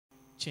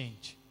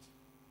change.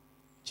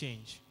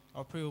 Change.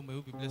 I'll pray may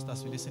we be blessed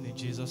as we listen in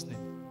Jesus'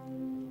 name.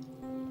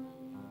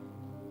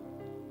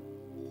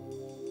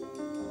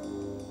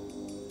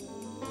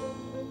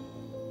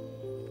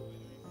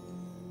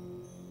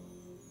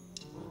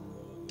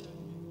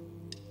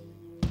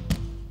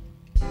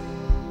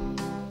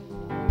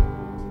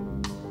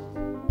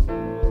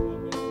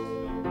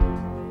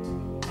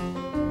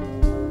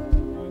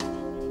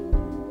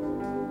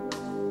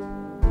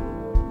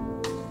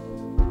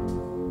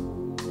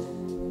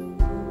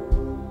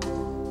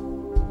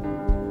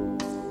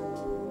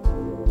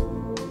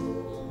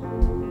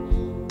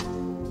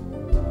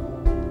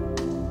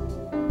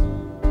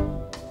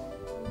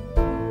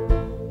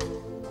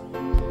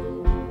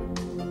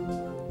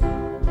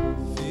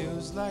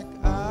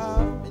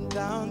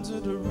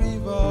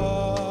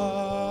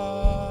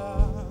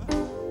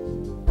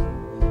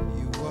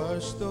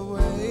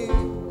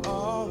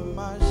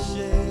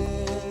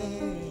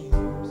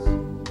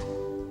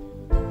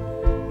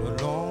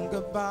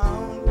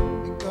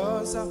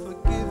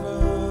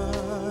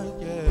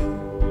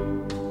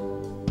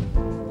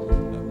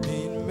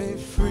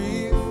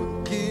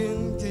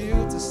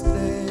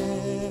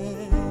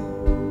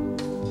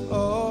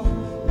 Oh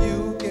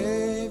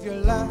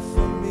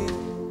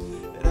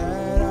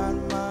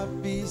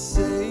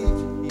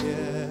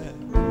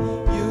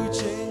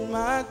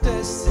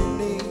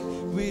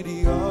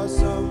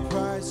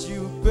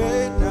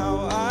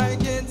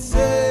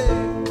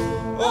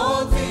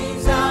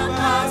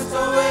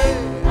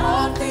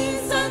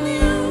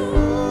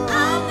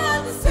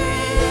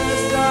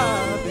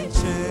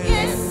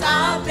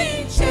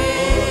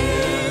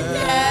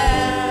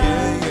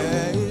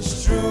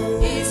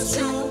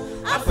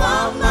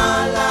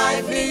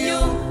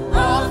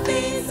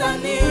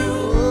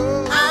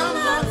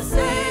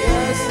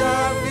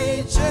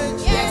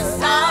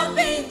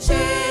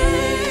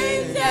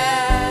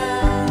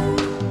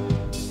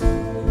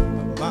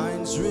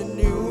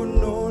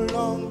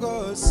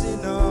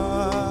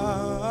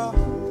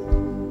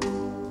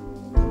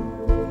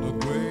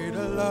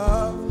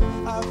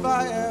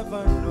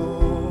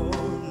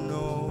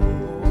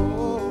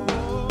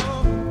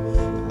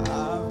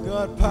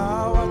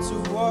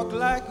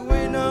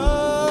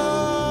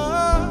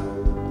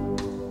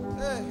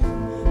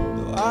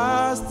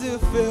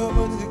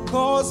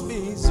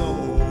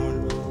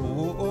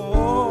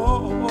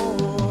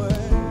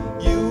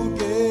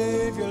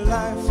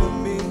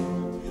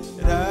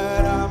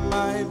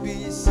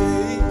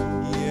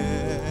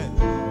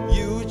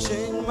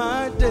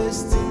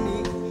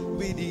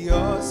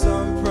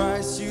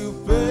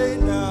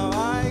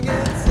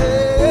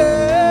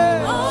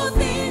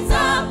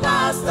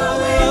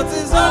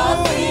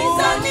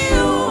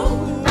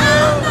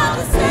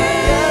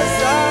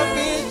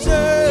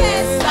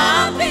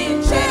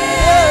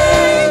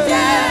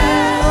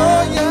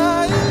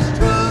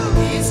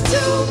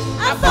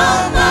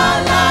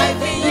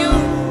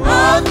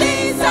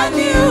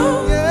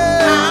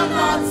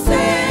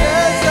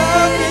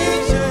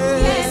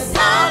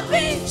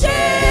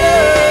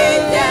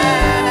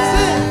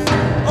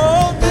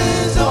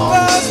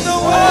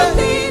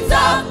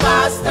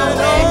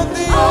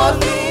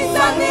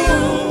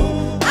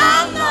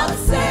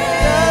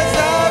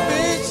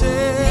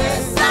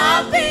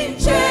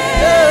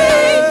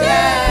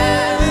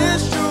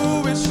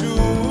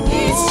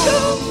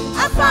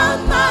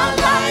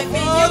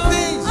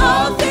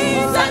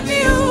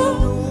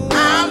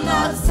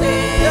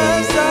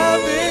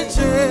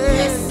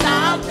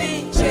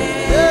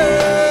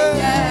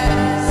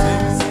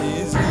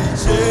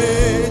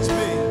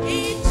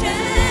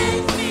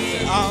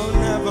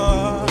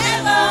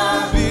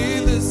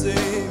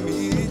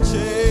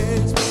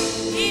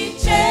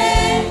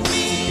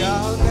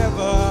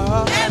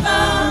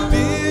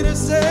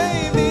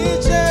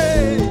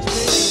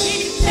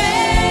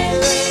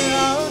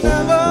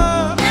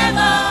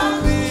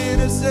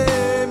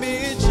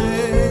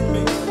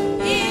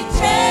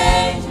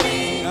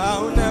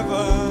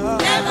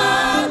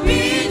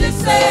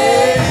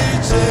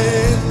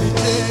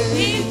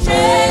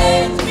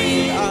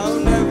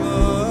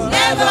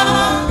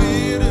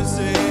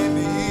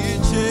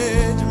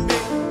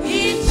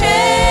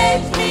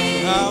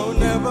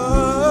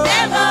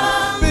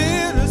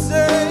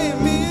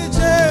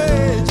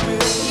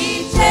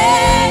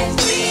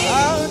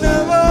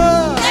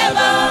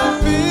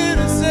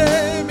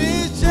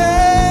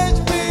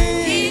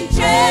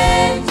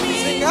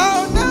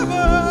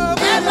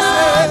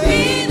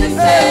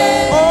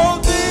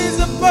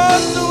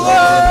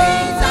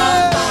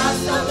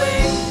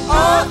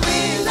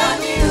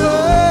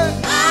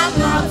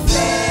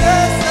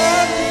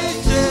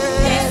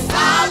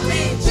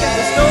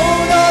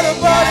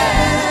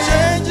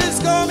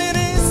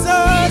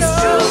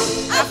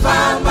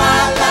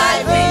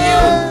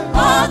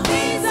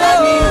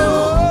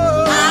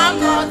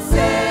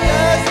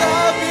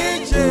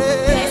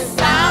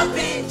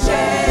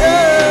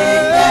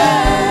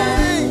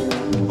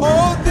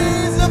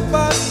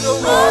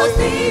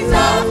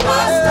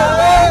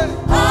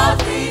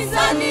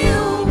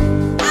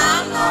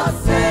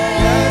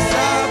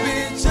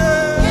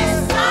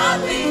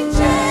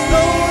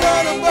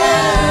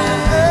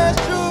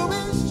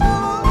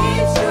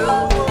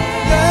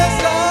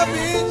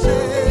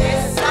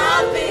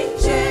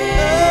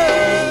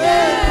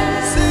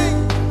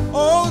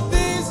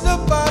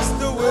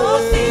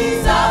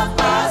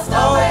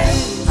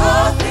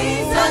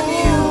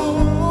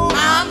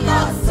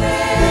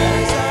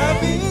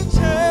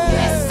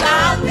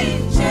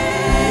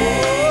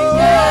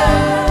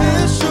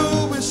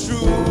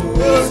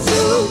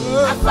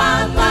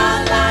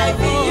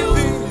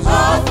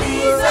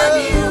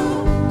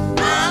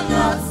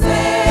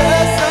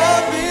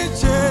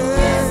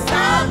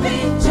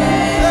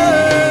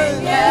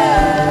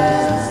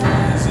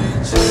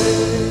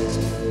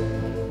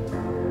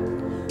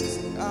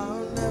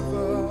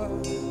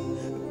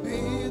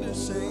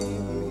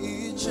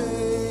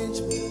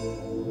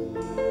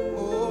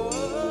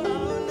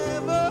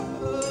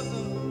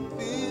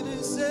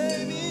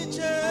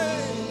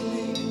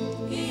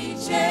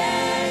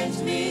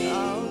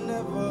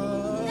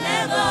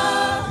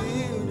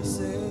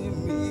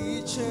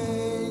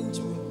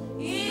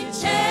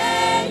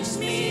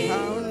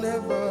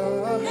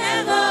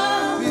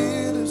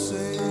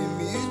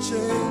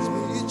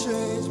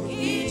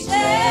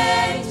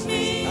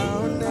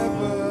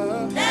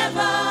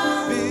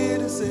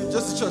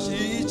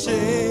He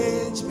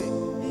changed me.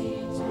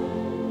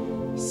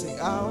 Sing,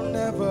 I'll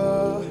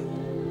never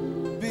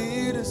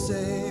be the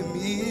same.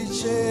 He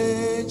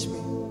changed me.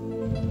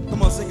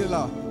 Come on, sing it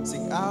loud.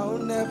 Sing, I'll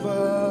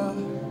never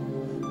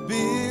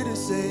be the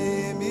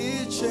same.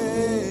 He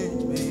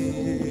changed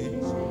me.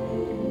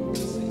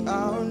 Sing,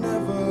 I'll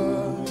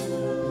never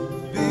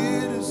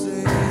be the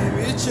same.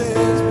 He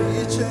changed me.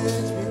 He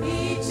changed me.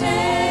 He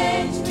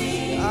changed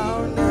me.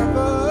 I'll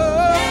never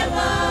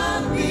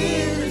be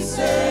the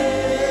same.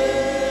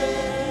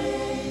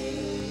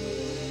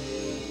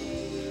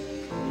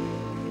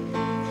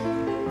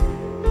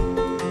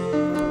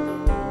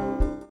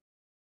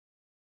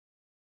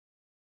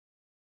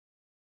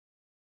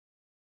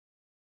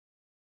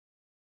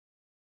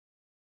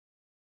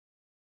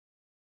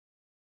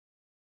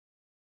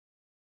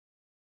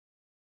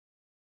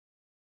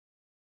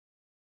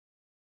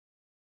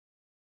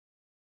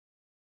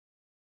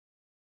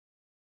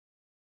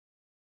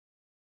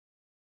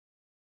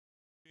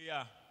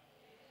 Yeah.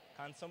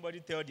 Can somebody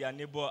tell their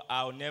neighbor,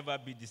 I'll never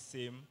be the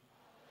same?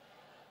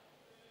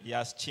 He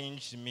has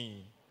changed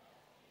me.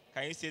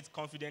 Can you say it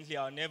confidently?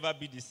 I'll never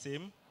be the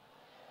same.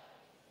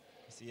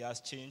 He has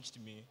changed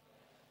me.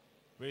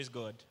 Praise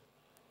God.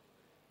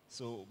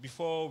 So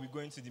before we go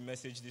into the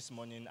message this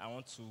morning, I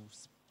want to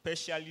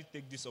specially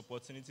take this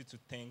opportunity to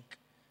thank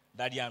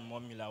Daddy and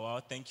Mommy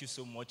Lawal. Thank you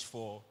so much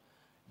for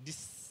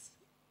this,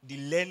 the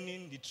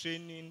learning, the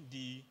training,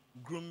 the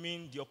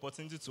grooming, the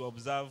opportunity to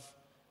observe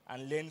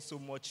and learn so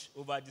much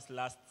over this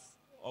last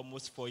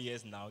almost 4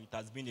 years now. It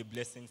has been a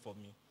blessing for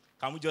me.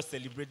 Can we just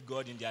celebrate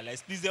God in their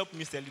lives? Please help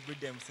me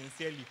celebrate them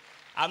sincerely.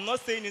 I'm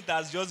not saying it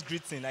as just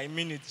greeting. I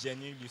mean it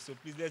genuinely. So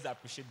please let's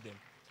appreciate them.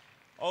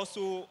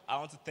 Also, I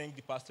want to thank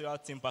the pastoral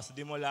team, Pastor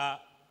Demola,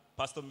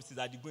 Pastor Mrs.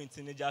 Adigo in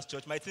Teenagers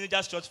Church, my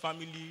Teenagers Church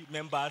family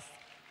members,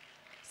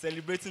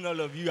 celebrating all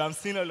of you. I'm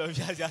seeing all of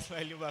you as you're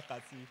smiling back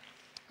at me.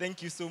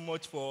 Thank you so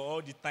much for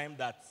all the time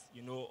that,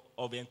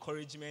 of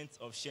encouragement,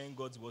 of sharing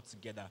God's word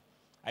together.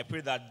 I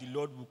pray that the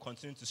Lord will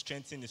continue to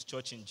strengthen his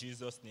church in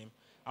Jesus' name.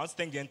 I want to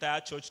thank the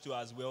entire church too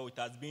as well. It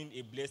has been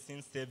a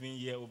blessing 7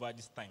 years over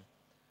this time.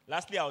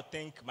 Lastly, I'll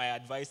thank my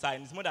advisor,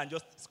 and it's more than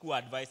just school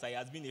advisor. He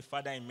has been a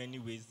father in many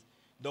ways.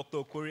 Dr.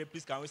 Oore-Ofe,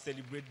 please can we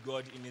celebrate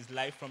God in his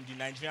life from the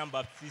Nigerian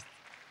Baptist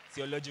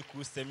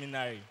Theological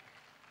Seminary.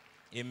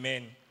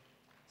 Amen.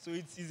 So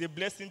it's a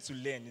blessing to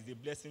learn. It's a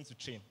blessing to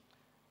train.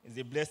 It's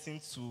a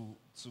blessing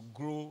to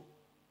grow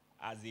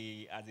as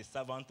a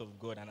servant of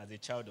God and as a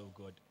child of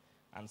God.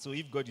 And so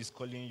if God is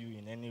calling you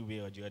in any way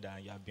or the other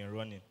and you have been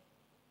running,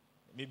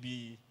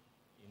 maybe,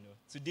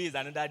 today is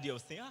another day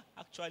of saying,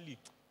 actually,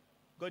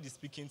 God is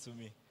speaking to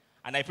me.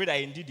 And I pray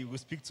that indeed he will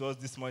speak to us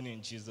this morning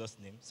in Jesus'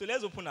 name. So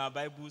let's open our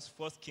Bibles,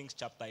 1 Kings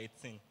chapter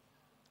 18.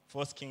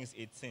 1 Kings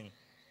 18.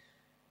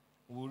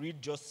 We'll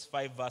read just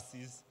 5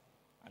 verses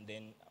and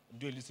then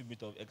do a little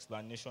bit of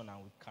explanation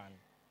and we can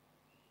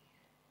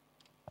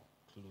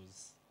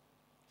close.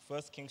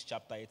 1 Kings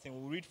chapter 18.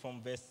 We'll read from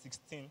verse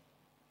 16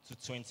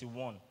 to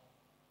 21.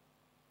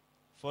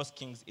 1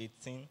 Kings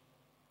 18,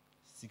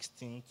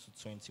 16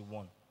 to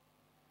 21.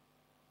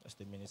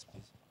 Just a minute,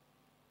 please.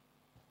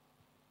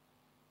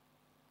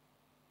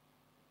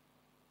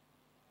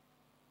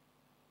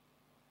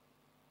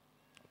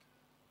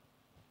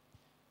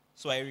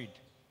 So I read.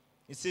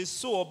 It says,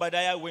 So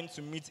Obadiah went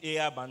to meet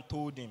Ahab and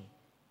told him.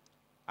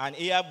 And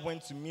Ahab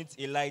went to meet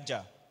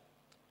Elijah.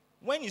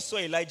 When he saw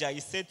Elijah, he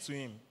said to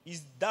him,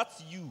 Is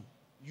that you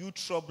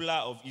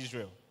troubler of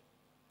Israel?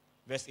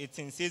 Verse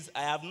 18 says,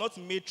 I have not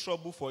made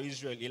trouble for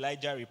Israel,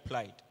 Elijah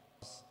replied.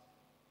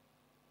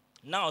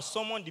 Now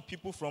summon the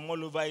people from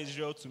all over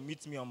Israel to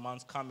meet me on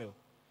Mount Carmel,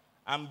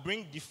 and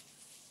bring the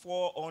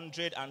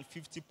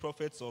 450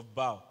 prophets of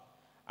Baal,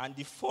 and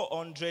the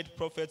 400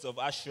 prophets of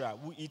Asherah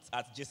who eat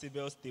at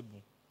Jezebel's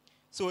table.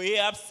 So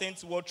Ahab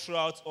sent word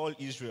throughout all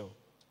Israel,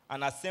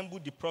 and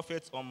assembled the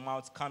prophets on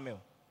Mount Carmel.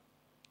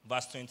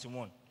 Verse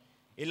 21.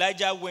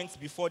 Elijah went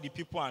before the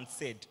people and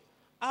said,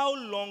 How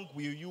long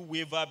will you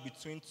waver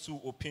between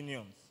two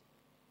opinions?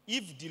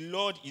 If the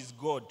Lord is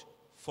God,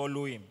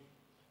 follow him.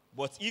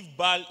 But if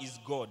Baal is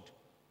God,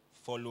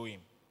 follow him.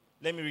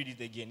 Let me read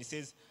it again. It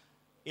says,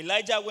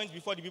 Elijah went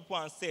before the people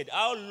and said,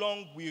 How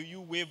long will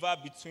you waver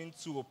between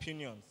two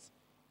opinions?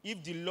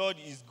 If the Lord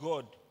is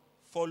God,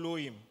 follow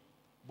him.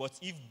 But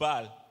if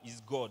Baal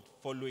is God,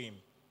 follow him.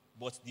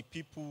 But the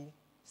people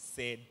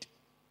said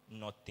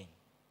nothing.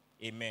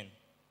 Amen.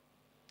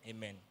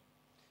 Amen.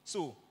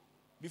 So,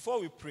 before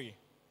we pray,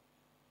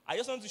 I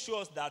just want to show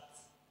us that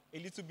a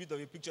little bit of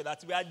a picture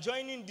that we are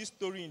joining this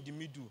story in the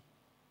middle.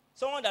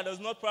 Someone that is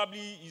not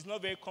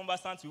very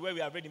conversant with where we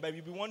are reading, but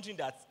you'll be wondering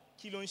that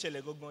Kilon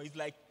Shelegogon is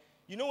like,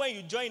 when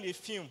you join a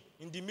film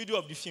in the middle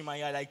of the film and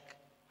you're like,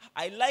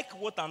 I like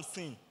what I'm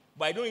seeing,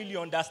 but I don't really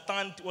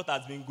understand what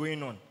has been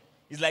going on.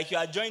 It's like you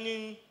are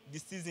joining the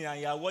season and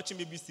you are watching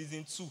maybe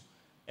season 2,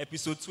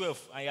 episode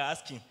 12, and you're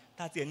asking,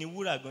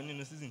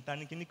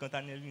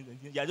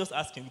 you're just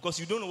asking because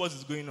you don't know what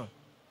is going on.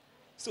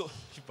 So,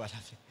 people are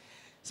laughing.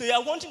 So you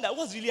are wondering that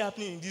what's really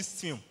happening in this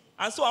film.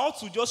 And so I want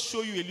to just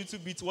show you a little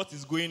bit what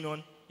is going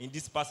on in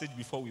this passage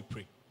before we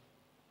pray.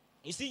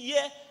 You see,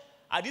 here,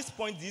 at this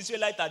point, the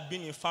Israelites had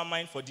been in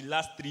famine for the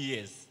last 3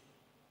 years.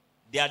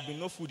 There had been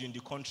no food in the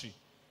country.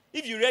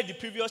 If you read the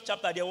previous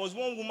chapter, there was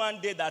one woman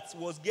there that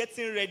was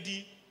getting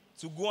ready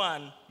to go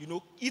and,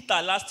 eat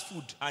her last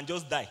food and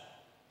just die.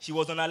 She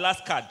was on her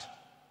last card.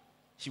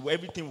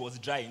 Everything was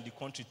dry in the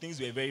country. Things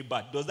were very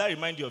bad. Does that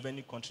remind you of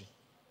any country?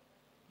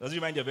 Does it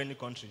remind you of any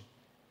country?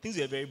 Things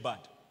were very bad.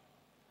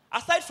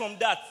 Aside from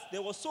that,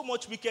 there was so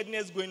much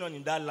wickedness going on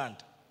in that land.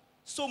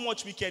 So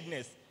much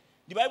wickedness.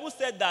 The Bible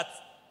said that,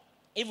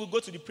 if we go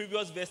to the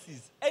previous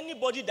verses,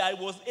 anybody that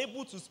was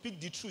able to speak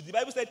the truth, the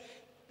Bible said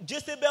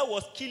Jezebel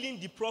was killing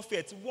the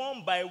prophets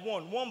one by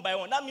one, one by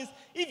one. That means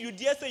if you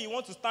dare say you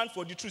want to stand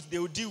for the truth, they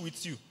will deal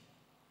with you.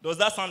 Does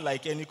that sound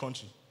like any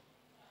country?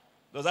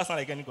 Does that sound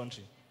like any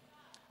country?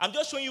 I'm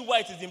just showing you why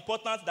it is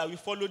important that we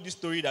follow this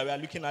story that we are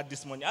looking at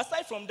this morning.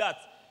 Aside from that,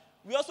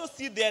 we also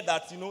see there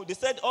that, they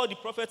said all the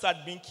prophets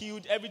had been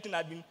killed, everything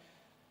had been...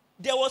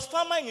 There was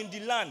famine in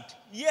the land,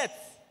 yet,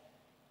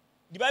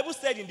 the Bible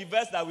said in the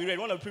verse that we read,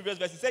 one of the previous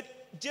verses, it said,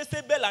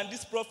 Jezebel and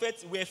these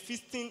prophets were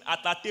feasting at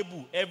a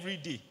table every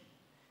day.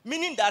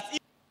 Meaning that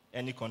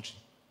any country.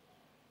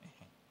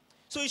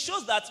 So it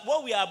shows that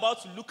what we are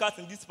about to look at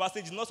in this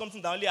passage is not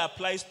something that only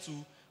applies to,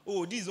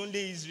 this is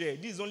only Israel,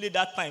 this is only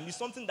that time. It's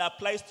something that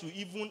applies to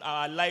even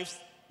our lives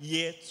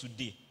here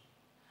today.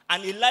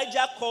 And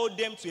Elijah called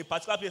them to a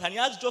particular place, and he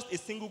asked just a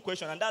single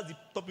question, and that's the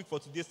topic for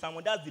today's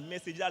sermon. That's the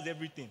message, that's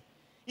everything.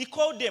 He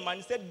called them and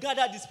he said,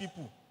 gather these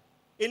people.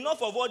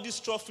 Enough of all this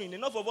suffering,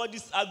 enough of all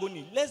this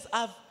agony. Let's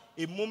have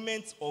a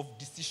moment of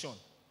decision.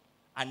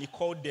 And he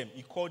called them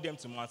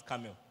to Mount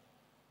Carmel.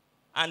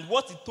 And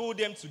what he told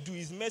them to do,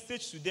 his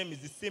message to them is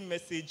the same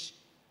message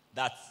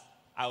that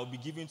I will be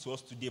giving to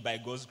us today by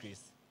God's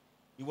grace.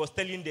 He was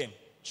telling them,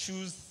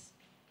 choose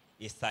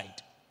a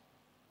side.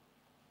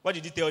 What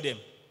did he tell them?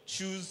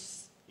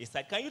 Choose a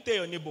side. Can you tell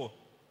your neighbor,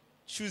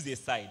 choose a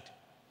side?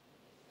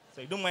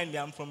 So don't mind me,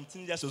 I'm from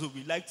teenagers, so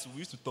we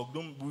used to talk.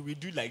 We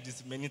do like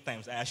this many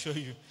times, I assure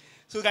you.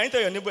 So can you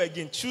tell your neighbor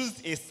again, choose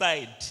a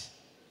side.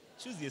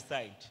 Choose a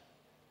side.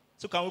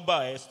 So can we bow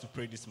our heads to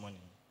pray this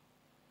morning?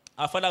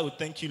 Our Father, we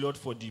thank you, Lord,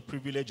 for the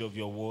privilege of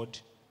your word.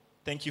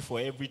 Thank you for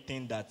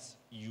everything that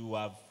you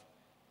have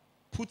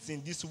put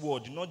in this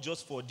word, not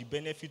just for the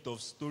benefit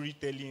of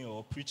storytelling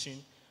or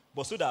preaching,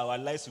 but so that our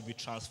lives will be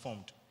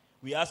transformed.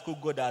 We ask, oh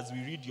God, as we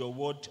read your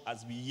word,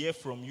 as we hear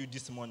from you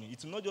this morning,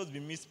 it will not just be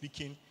me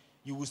speaking,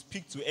 you will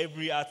speak to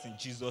every heart in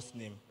Jesus'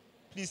 name.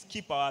 Please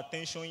keep our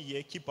attention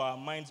here, keep our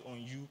minds on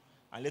you,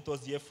 and let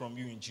us hear from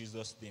you in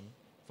Jesus' name.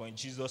 For in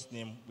Jesus'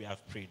 name we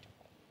have prayed.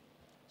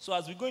 So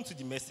as we go into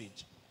the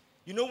message,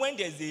 when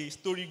there's a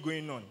story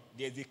going on,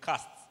 there's a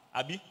cast.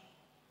 Abi?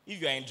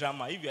 If you are in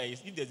drama,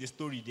 if there's a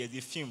story, there's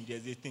a film,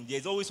 there's a thing,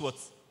 there's always what?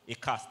 A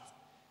cast.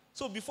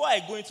 So before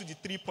I go into the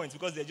 3 points,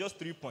 because there are just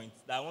 3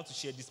 points that I want to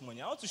share this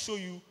morning, I want to show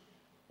you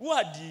who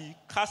are the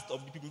cast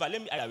of the people. But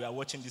let me we are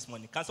watching this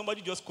morning. Can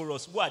somebody just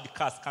chorus? Who are the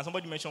cast? Can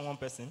somebody mention one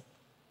person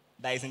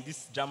that is in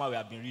this drama we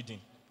have been reading?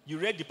 You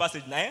read the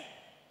passage now? Eh?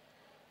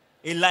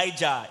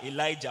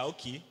 Elijah,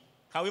 okay.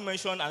 Can we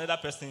mention another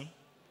person?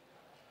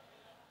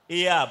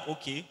 Ahab,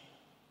 okay.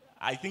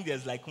 I think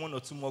there's like 1 or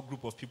 2 more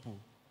group of people.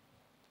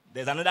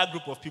 There's another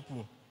group of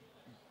people.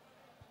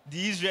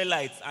 The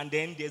Israelites, and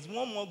then there's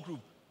one more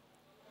group.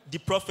 The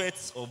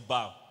prophets of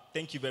Baal.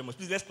 Thank you very much.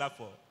 Please, let's clap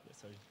for...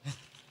 Sorry.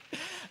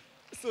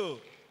 So,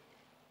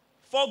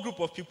 4 group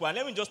of people, and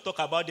let me just talk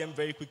about them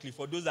very quickly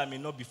for those that may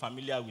not be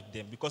familiar with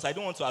them, because I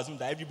don't want to assume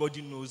that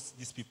everybody knows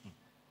these people.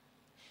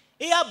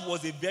 Ahab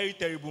was a very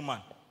terrible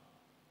man.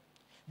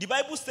 The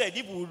Bible said,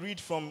 if we read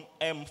from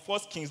 1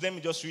 Kings, let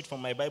me just read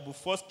from my Bible,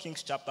 1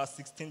 Kings chapter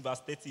 16, verse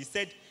 30, it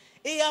said,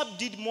 Ahab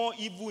did more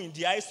evil in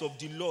the eyes of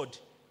the Lord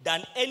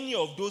than any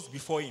of those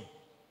before him.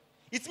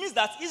 It means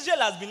that Israel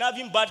has been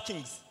having bad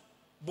kings,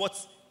 but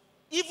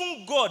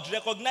even God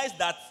recognized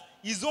that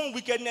his own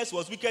wickedness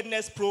was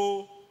wickedness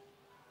pro.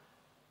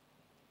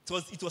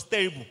 It was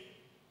terrible.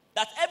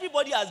 That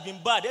everybody has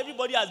been bad,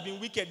 everybody has been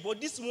wicked,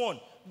 but this one,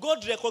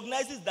 God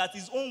recognizes that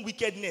his own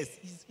wickedness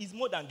is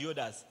more than the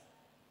others.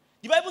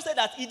 The Bible said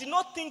that he did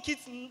not think he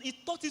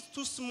thought it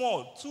too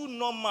small, too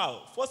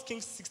normal. 1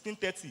 Kings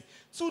 16:30,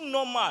 too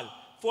normal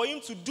for him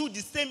to do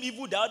the same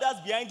evil that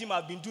others behind him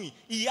have been doing.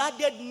 He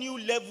added new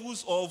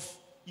levels of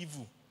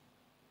evil.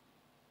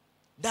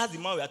 That's the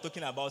man we are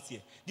talking about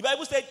here. The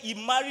Bible said he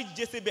married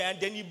Jezebel, and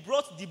then he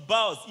brought the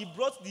Baals, he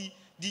brought the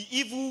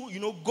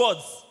evil,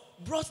 gods,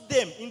 brought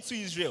them into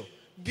Israel,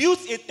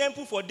 built a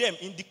temple for them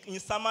in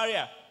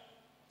Samaria.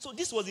 So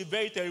this was a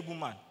very terrible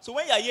man. So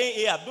when you are hearing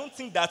Ahab, don't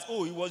think that,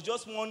 he was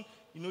just one,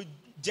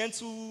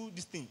 gentle,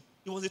 this thing.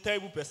 He was a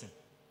terrible person.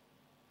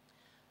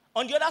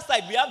 On the other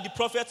side, we have the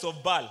prophets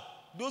of Baal.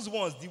 Those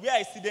ones, the way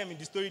I see them in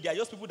the story, they are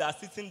just people that are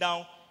sitting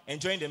down,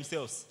 enjoying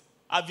themselves,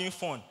 having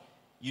fun.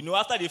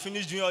 After they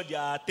finish doing all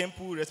their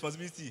temple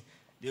responsibility,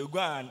 they will go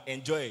and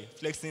enjoy,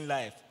 flexing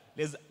life.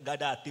 Let's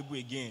gather at table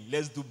again.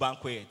 Let's do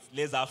banquets.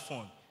 Let's have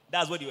fun.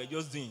 That's what they were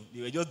just doing.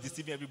 They were just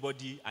deceiving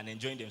everybody and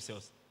enjoying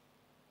themselves.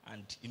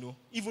 And,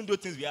 even though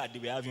things were hard, they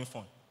were having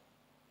fun.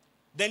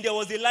 Then there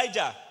was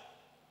Elijah.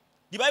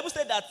 The Bible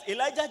said that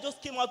Elijah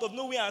just came out of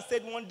nowhere and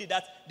said one day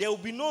that there will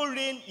be no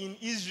rain in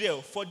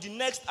Israel for the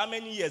next how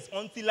many years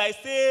until I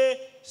say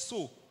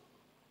so.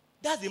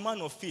 That's a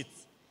man of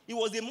faith. He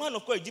was a man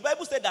of courage. The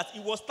Bible said that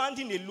he was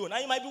standing alone.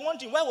 And you might be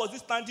wondering, why was he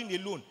standing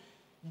alone?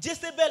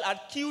 Jezebel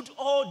had killed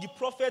all the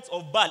prophets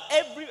of Baal,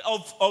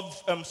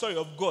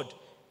 of God.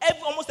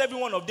 Almost every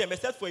one of them,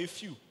 except for a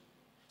few.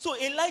 So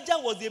Elijah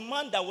was a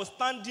man that was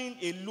standing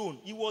alone.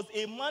 He was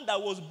a man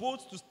that was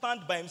bold to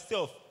stand by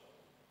himself.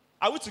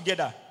 Are we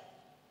together?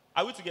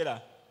 Are we together?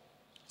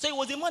 So he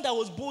was a man that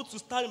was bold to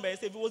stand by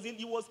himself.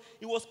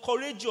 He was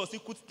courageous. He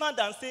could stand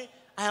and say,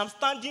 I am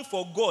standing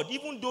for God,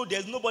 even though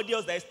there's nobody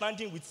else that is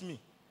standing with me.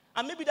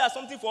 And maybe that's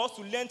something for us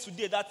to learn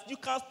today, that you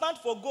can stand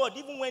for God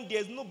even when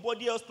there's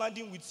nobody else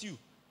standing with you.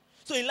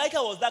 So Elijah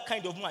was that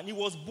kind of man. He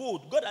was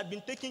bold. God had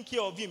been taking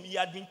care of him. He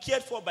had been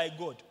cared for by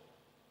God.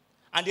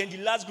 And then the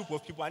last group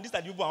of people, and these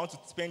are the people I want to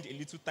spend a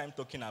little time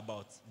talking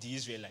about, the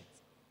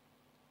Israelites.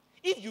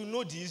 If you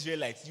know the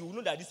Israelites, you will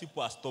know that these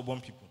people are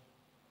stubborn people.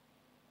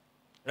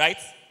 Right?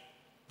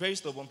 Very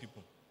stubborn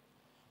people.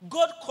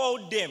 God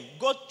called them.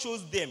 God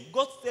chose them.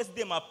 God set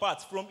them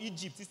apart from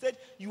Egypt. He said,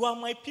 you are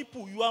my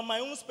people. You are my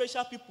own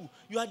special people.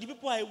 You are the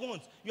people I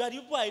want. You are the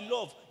people I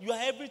love. You are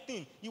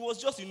everything. He was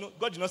just,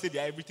 God did not say they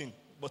are everything,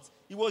 but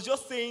he was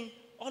just saying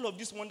all of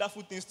these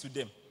wonderful things to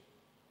them.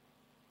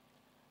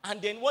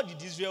 And then what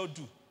did Israel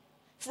do?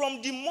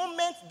 From the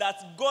moment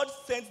that God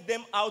sent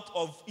them out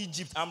of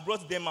Egypt and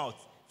brought them out,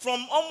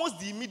 from almost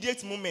the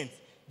immediate moment,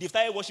 they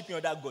started worshiping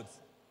other gods.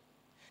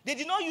 They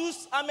did not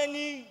use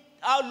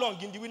how long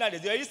in the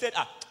wilderness? They already said,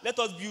 let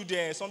us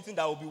build something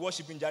that will be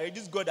worshiping.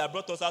 This God that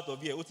brought us out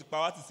of here,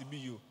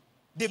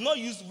 they've not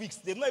used weeks.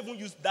 They've not even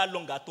used that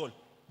long at all.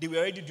 They were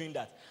already doing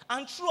that.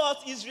 And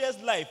throughout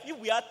Israel's life, if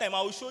we had time,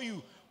 I will show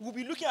you. We'll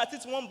be looking at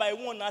it one by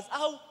one as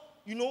how,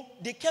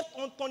 they kept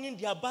on turning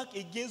their back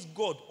against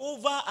God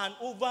over and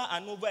over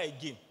and over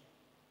again.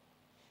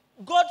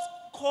 God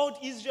called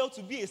Israel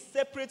to be a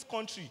separate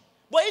country.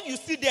 But if you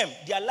see them,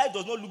 their life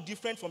does not look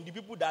different from the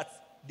people that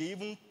they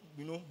even,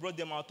 brought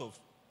them out of.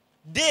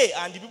 They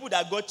and the people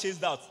that God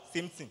chased out,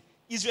 same thing.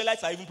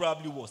 Israelites are even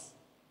probably worse.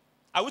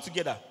 Are we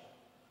together?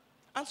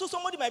 And so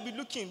somebody might be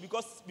looking,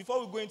 because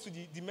before we go into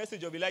the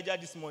message of Elijah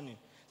this morning,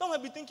 someone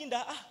might be thinking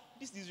that,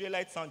 these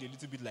Israelites sound a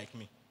little bit like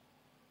me.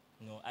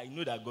 I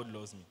know that God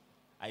loves me.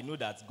 I know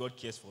that God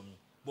cares for me.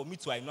 But me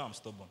too, I know I'm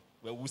stubborn.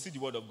 Well, we'll see the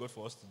word of God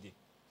for us today.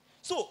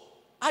 So,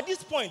 at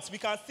this point, we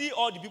can see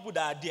all the people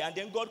that are there. And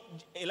then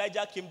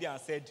Elijah came there and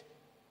said,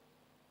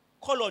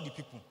 call all the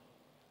people.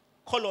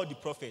 Call all the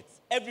prophets.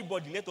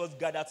 Everybody, let us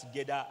gather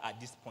together at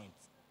this point.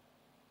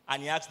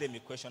 And he asked them a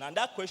question. And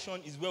that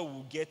question is where we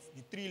will get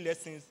the 3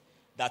 lessons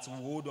that we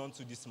will hold on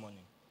to this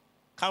morning.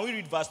 Can we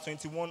read verse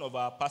 21 of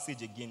our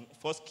passage again?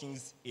 1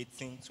 Kings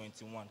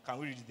 18:21. Can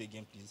we read it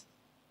again, please?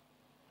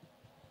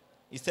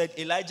 He said,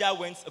 Elijah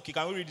went, okay,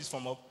 can we read this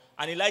from up?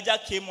 And Elijah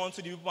came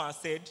unto the people and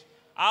said,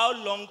 how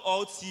long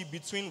halt ye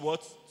between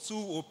what?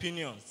 2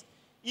 opinions?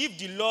 If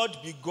the Lord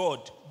be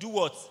God, do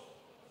what?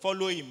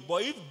 Follow him.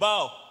 But if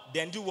Baal,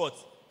 then do what?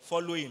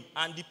 Follow him.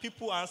 And the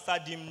people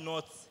answered him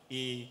not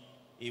a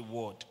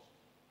word.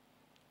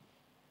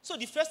 So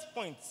the first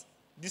point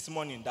this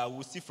morning that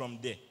we'll see from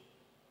there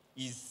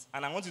is,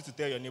 and I want you to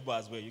tell your neighbor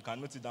as well, you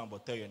can note it down,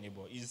 but tell your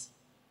neighbor, is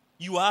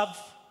you have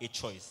a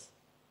choice.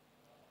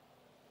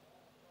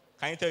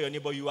 Can you tell your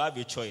neighbor you have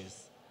a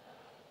choice?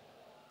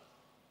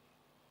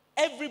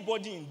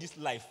 Everybody in this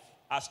life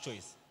has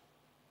choice.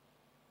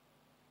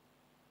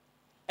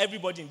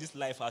 Everybody in this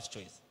life has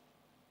choice.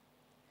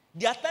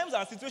 There are times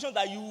and situations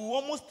that you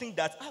almost think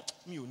that,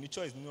 me, no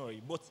choice, no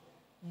worry. But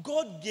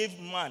God gave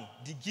man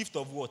the gift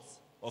of what?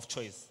 Of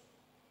choice.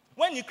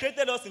 When he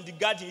created us in the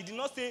garden, he did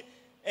not say,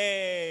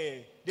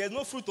 there's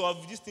no fruit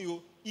of this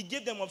thing. He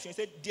gave them option. He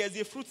said, there's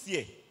a fruit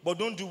here, but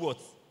don't do what?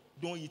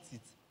 Don't eat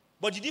it.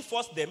 But did he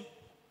force them?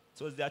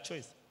 It was their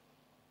choice.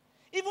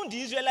 Even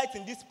the Israelites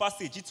in this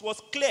passage, it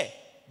was clear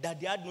that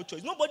they had no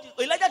choice.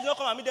 Elijah did not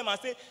come and meet them and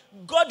say,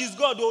 God is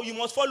God, you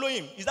must follow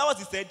him. Is that what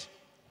he said?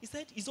 He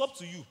said, it's up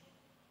to you.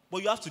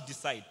 But you have to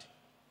decide.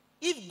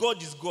 If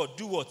God is God,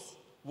 do what?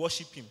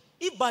 Worship him.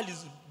 If Baal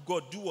is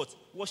God, do what?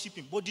 Worship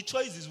him. But the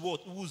choice is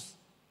what? Whose?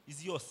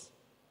 Is yours.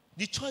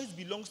 The choice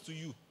belongs to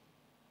you.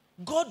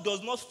 God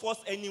does not force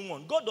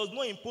anyone. God does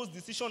not impose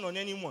decision on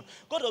anyone.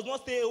 God does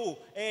not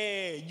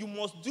say, you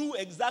must do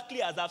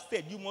exactly as I've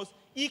said.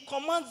 He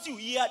commands you.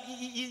 He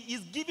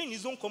is giving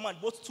his own command.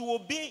 But to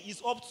obey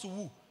is up to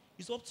who?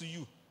 It's up to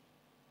you.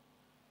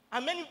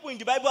 And many people in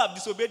the Bible have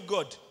disobeyed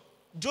God.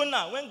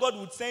 Jonah, when God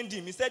would send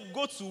him, he said,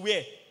 go to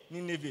where?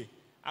 Nineveh.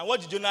 And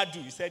what did Jonah do?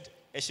 He said,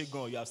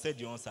 Eshegon, you have said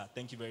your answer.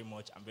 Thank you very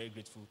much. I'm very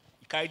grateful.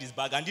 He carried his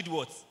bag and did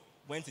what?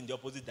 Went in the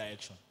opposite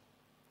direction.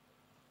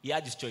 He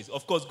had his choice.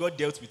 Of course, God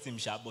dealt with him,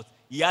 but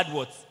he had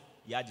what?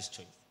 He had his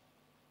choice.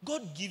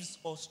 God gives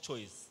us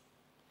choice.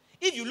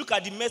 If you look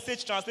at the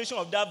Message translation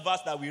of that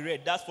verse that we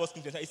read, that's 1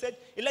 Kings 20, he said,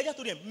 Elijah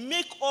told them,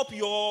 make up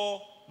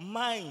your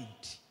mind.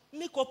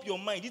 Make up your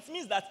mind. It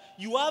means that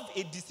you have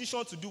a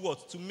decision to do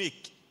what? To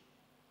make.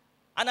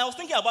 And I was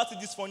thinking about it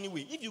this funny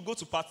way. If you go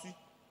to party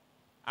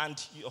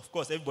And of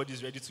course, everybody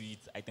is ready to eat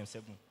item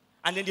 7.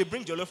 And then they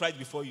bring jollof rice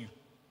before you.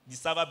 The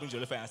server brings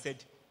jollof rice and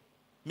said,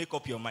 make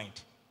up your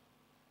mind.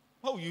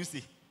 What will you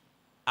say?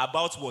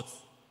 About what?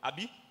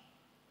 Abi?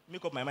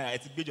 Make up my mind. I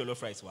take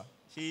jollof rice.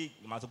 She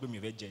must be me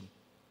virgin.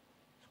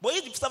 But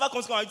if the server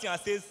comes to you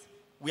and says,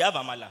 we have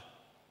amala,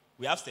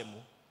 we have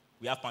semo,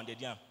 we have pounded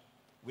yam,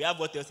 we have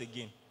what else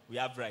again? We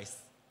have rice.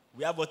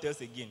 We have what else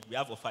again? We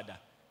have ofada.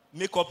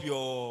 Make up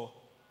your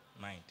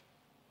mind.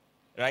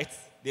 Right?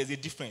 There's a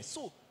difference.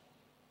 So,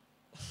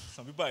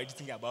 some people are already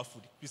thinking about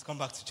food. Please come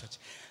back to church.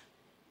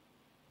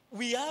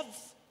 We have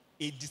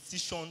a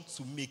decision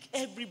to make.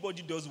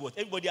 Everybody does what?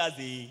 Everybody has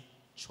a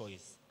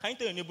choice. Can you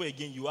tell your neighbor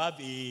again, you have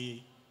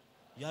a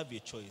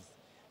choice.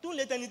 Don't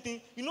let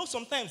anything,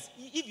 sometimes,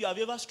 if you have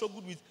ever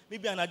struggled with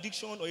maybe an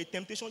addiction or a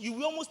temptation, you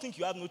will almost think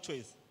you have no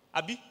choice.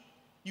 Abi?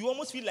 You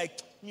almost feel like,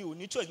 me,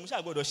 no choice. No choice.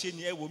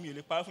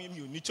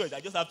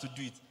 I just have to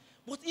do it.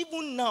 But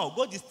even now,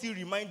 God is still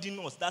reminding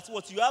us that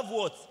what? You have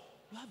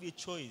a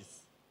choice.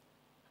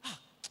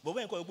 But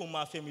when you call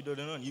family,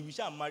 you wish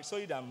I'm married.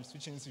 Sorry that I'm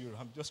switching to you.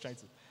 I'm just trying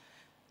to.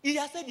 He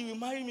has said he will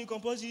marry me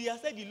compulsory. He has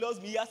said he loves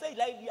me. He has said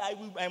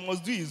I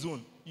must do his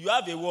own. You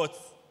have a what?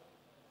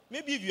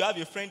 Maybe if you have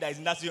a friend that is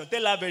in that situation,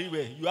 tell her very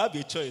well. You have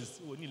a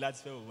choice. You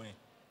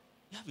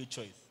have a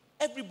choice.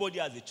 Everybody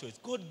has a choice.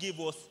 God gave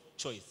us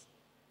choice.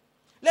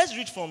 Let's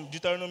read from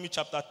Deuteronomy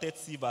chapter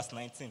 30, verse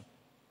 19.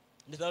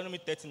 Deuteronomy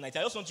 30,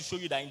 19. I just want to show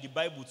you that in the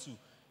Bible too,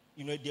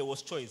 there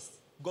was choice.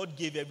 God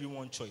gave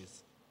everyone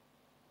choice.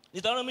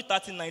 Deuteronomy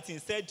 30, 19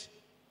 said,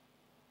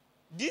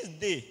 this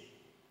day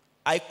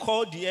I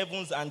call the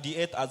heavens and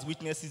the earth as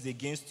witnesses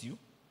against you,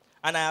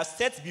 and I have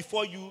set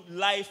before you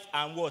life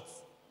and what?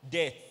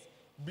 Death.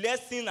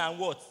 Blessing and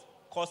what?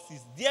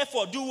 Curses.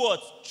 Therefore, do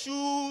what?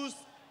 Choose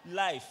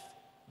life,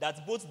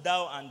 that both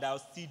thou and thy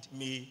seed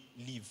may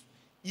live.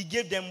 He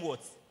gave them what?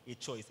 A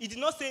choice. He did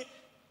not say,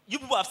 you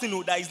people have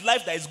seen, there is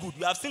life that is good.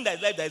 You have seen there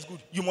is life that is good.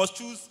 You must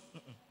choose.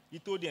 He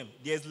told them,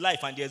 there's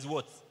life and there's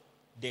what?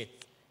 Death.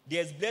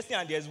 There's blessing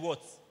and there's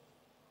what?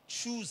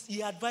 Choose.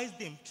 He advised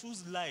them,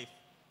 choose life.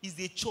 It's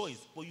a choice,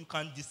 but you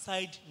can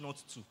decide not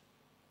to.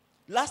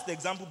 Last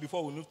example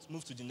before we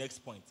move to the next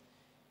point.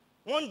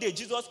 One day,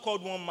 Jesus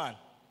called one man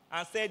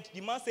and said,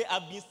 the man said,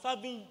 I've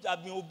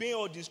been obeying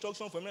all the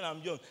instructions from when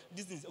I'm young.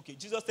 This is, okay.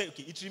 Jesus said,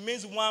 okay, it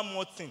remains one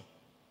more thing.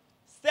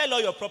 Sell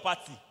all your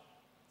property.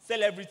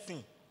 Sell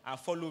everything and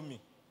follow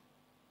me.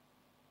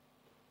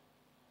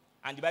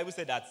 And the Bible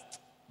said that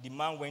the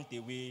man went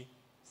away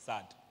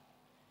sad.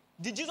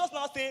 Did Jesus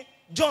now say,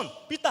 John,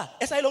 Peter,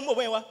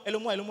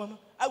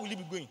 I will be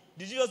going?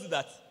 Did Jesus do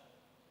that?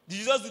 Did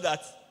Jesus do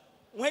that?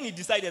 When he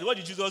decided, what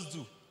did Jesus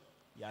do?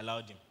 He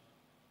allowed him.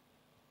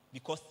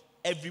 Because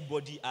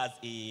everybody has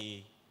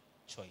a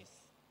choice.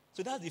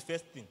 So that's the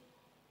first thing.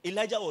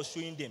 Elijah was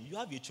showing them, you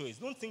have a choice.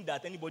 Don't think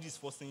that anybody is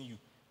forcing you.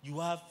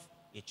 You have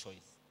a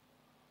choice.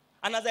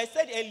 And as I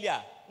said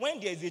earlier, when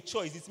there is a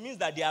choice, it means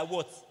that there are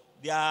what?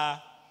 There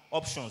are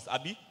options.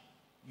 Abi,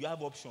 you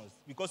have options.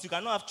 Because you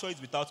cannot have choice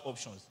without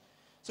options.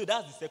 So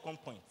that's the second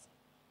point.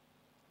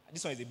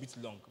 This one is a bit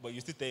long, but you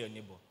still tell your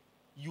neighbor.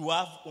 You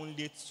have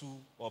only 2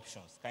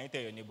 options. Can you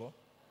tell your neighbor?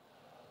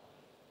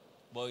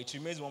 But it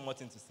remains one more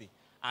thing to say.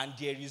 And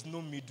there is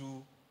no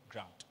middle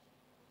ground.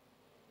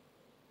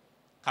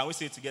 Can we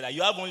say it together?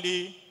 You have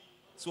only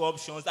 2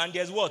 options, and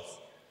there's what?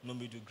 No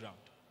middle ground.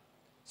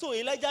 So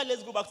Elijah,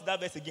 let's go back to that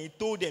verse again. He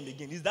told them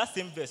again. It's that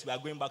same verse we are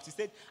going back to. He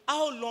said,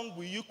 how long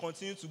will you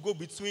continue to go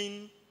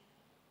between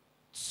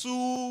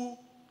 2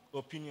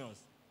 opinions?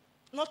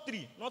 Not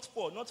 3, not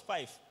 4, not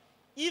 5.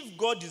 If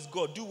God is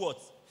God, do what?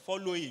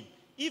 Follow him.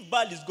 If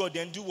Baal is God,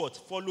 then do what?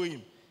 Follow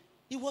him.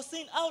 He was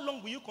saying, how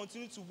long will you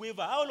continue to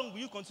waver? How long will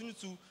you continue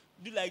to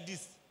do like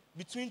this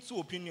between 2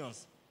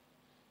 opinions?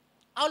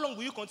 How long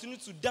will you continue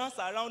to dance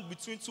around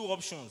between 2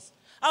 options?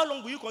 How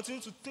long will you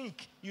continue to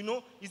think,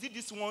 is it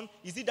this one?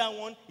 Is it that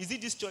one? Is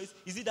it this choice?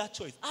 Is it that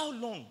choice? How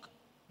long?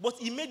 But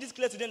he made this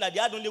clear to them that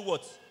they had only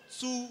what?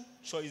 2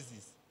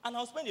 choices. And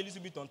I'll spend a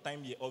little bit of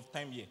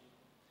time here.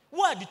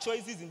 What are the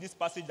choices in this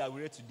passage that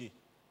we read today?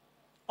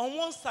 On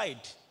one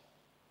side,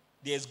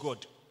 there's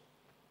God.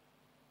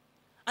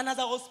 And as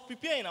I was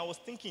preparing, I was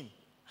thinking,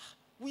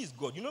 who is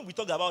God? We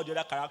talked about the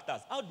other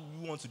characters. How do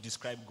we want to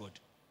describe God?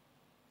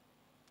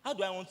 How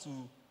do I want to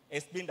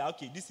explain that,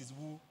 okay, this is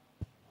who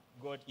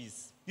God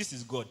is. This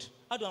is God.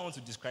 How do I want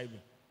to describe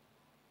him?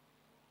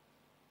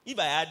 If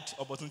I had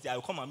opportunity, I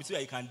will come and meet you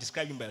so you can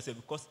describe him by yourself.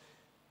 Because,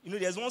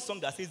 there's one song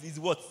that says, he's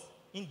what?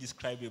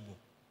 Indescribable.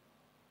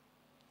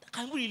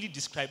 Can we really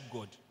describe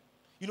God?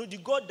 The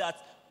God that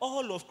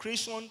all of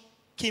creation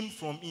came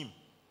from him.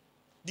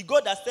 The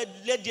God that said,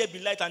 let there be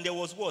light, and there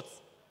was what?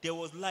 There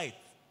was light.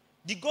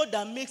 The God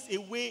that makes a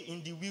way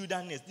in the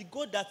wilderness. The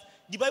God that,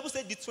 the Bible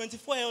said, the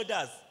 24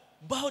 elders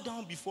bow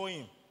down before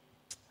him.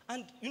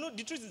 And,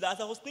 the truth is that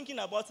as I was thinking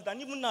about it, and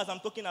even now as I'm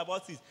talking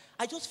about it,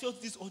 I just felt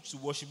this urge to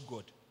worship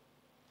God.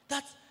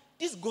 That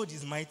this God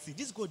is mighty.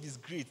 This God is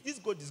great. This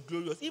God is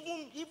glorious.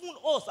 Even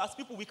us as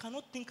people, we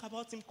cannot think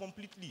about him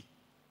completely.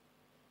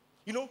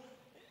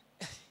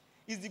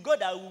 He's the God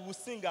that we will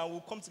sing and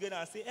we'll come together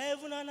and say,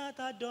 heaven and earth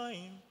adore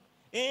him.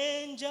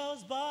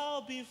 Angels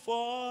bow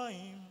before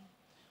him.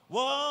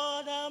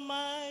 What a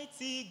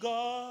mighty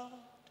God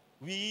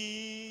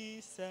we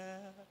serve.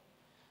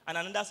 And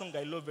another song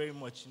I love very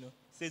much,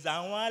 says,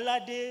 Àwọn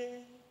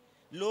aládé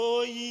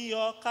ló yí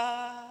ọ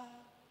ká.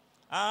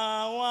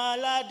 Àwọn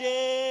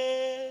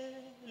aládé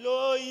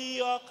ló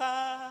yí ọ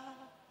ká.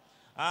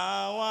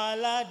 Àwọn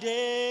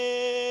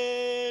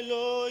aládé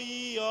ló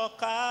yí ọ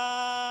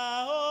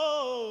ká.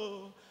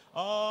 Oh,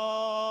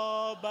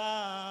 ọba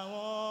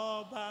àwọn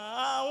ọba.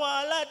 Àwọn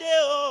aládé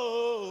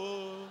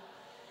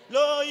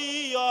ló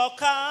yí ọ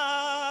ká.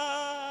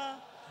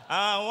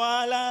 Àwọn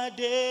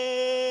aládé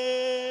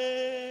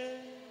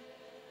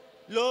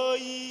ló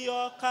yí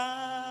ọ ká.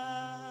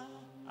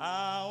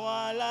 Àwọn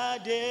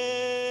aládé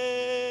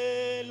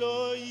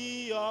ló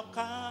yí ọ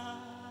ká.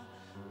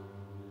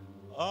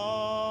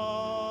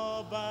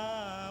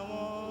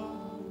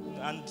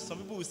 And some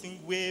people will sing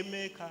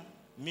Waymaker,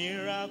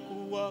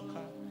 Miracle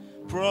Worker,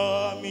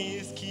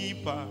 Promise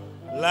Keeper,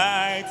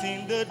 Light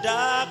in the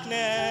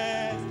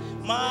darkness.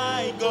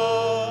 My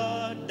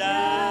God,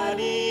 that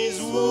is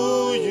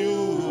who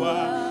you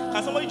are.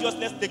 Can somebody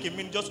let's take a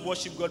minute, just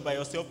worship God by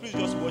yourself. Please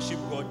just worship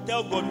God.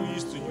 Tell God who he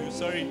is to you.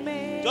 Sorry.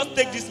 Just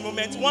take this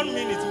moment, 1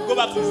 minute. We'll go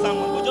back to the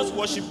sermon, but just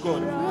worship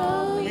God.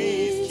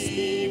 Promise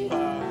Keeper,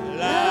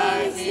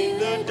 Light in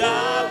the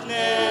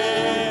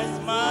darkness.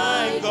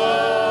 My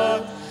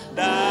God,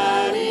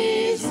 that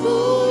is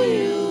who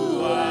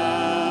you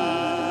are.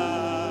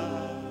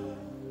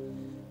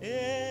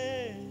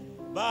 Hey,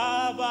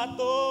 Baba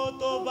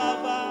Toto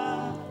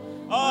Baba,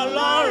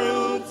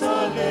 Ọlọ́run tó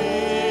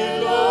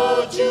lè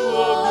lójú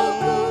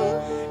ogun,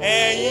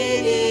 ẹ̀yin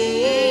ni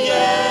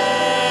ìyẹ́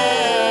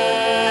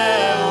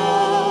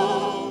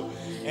o,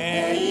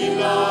 ẹ̀yin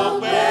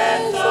lọ́pẹ́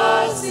tọ́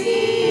sí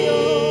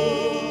o.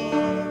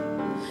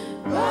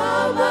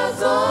 Baba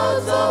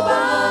Toto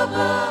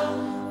Baba,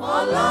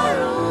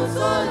 Ọlọ́run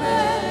tó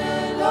lè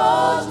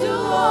lójú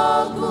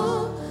ogun,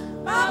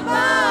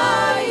 Baba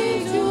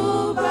ìjú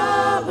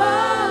Baba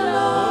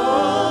lọ.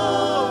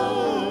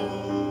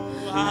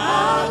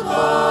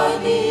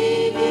 Akọni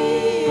ni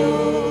o,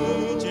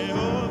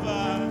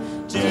 Jehovah,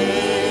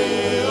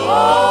 Jehovah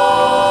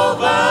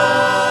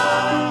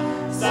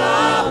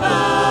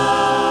Sabaoth.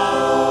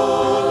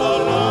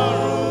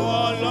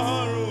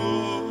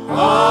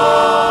 Ọlọ́run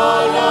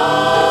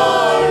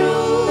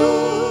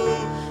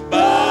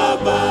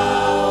Baba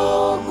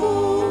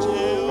ogun.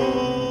 Jehovah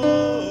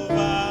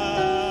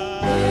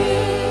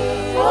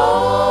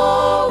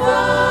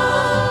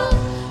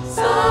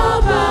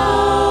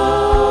Sabaoth.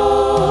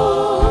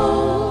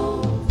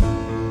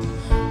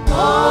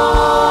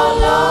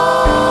 Ọlọ́run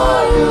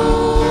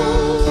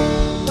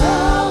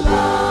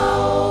Baba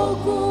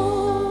ogun.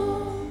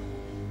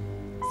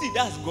 See,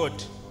 that's God.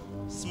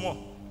 Small.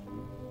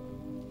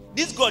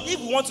 This God, if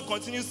we want to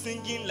continue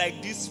singing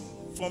like this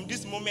from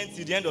this moment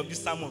to the end of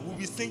this sermon, we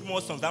will sing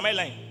more songs. Am I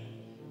lying?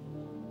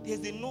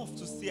 There's enough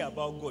to say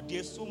about God.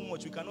 There's so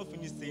much, we cannot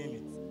finish saying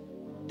it.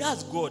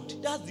 That's God.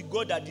 That's the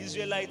God that the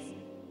Israelites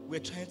were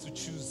trying to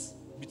choose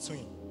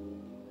between.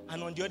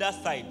 And on the other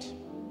side,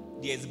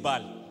 there's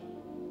Baal.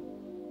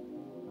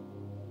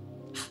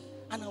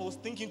 And I was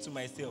thinking to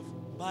myself,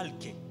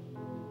 Baal-ke,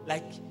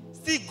 like,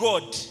 see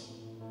God.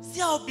 See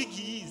how big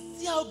he is.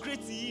 See how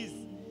great he is.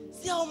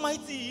 See how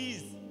mighty he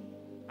is.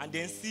 And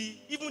then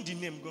see, even the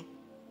name, go,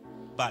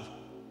 Baal.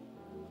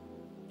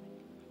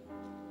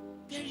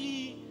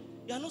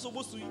 You are not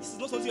supposed to, this is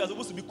not something you are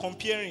supposed to be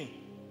comparing.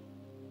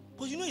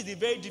 But you know it's a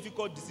very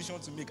difficult decision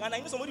to make. And I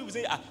know somebody will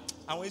say,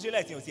 I'm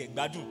Israelite, is it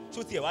that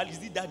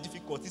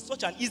difficult? It's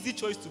such an easy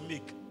choice to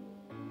make.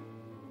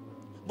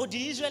 But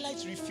the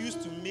Israelites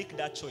refused to make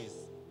that choice.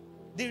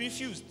 They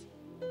refused.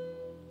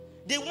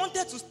 They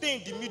wanted to stay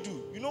in the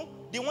middle,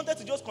 They wanted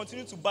to just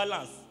continue to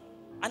balance.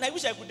 And I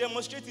wish I could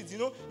demonstrate it,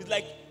 It's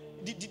like,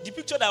 the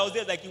picture that was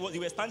there, like they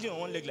were standing on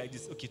one leg like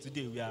this. Okay,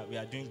 today we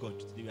are doing God.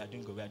 Today we are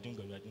doing God. We are doing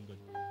God. We are doing God.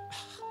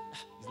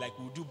 It's like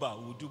we'll do bar.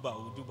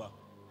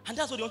 And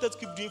that's what they wanted to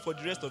keep doing for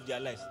the rest of their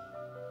lives.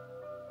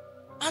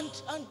 And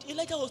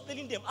Elijah was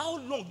telling them, how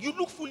long? You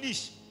look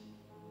foolish.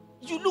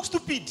 You look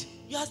stupid.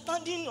 You are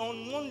standing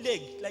on one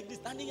leg like this.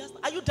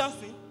 Are you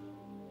dancing?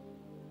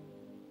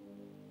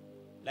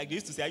 Like they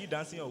used to say, are you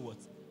dancing or what?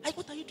 Like,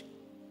 what are you doing?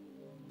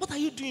 What are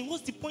you doing?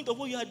 What's the point of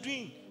what you are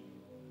doing?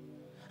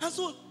 And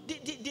so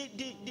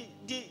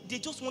they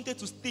just wanted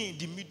to stay in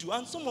the middle.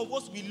 And some of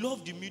us, we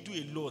love the middle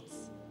a lot.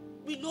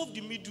 We love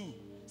the middle.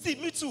 See,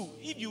 me too.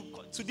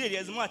 Today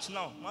there's a match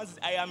now.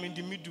 I am in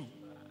the middle.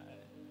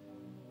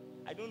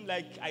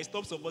 I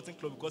stopped supporting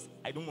club because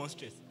I don't want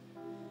stress.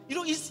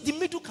 The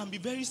middle can be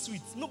very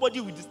sweet.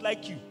 Nobody will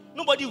dislike you.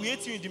 Nobody will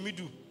hate you in the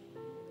middle.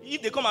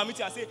 If they come and meet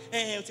you and say,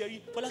 hey,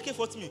 Terry, Folake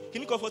fought me.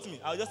 Can you comfort me?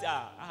 I'll just say,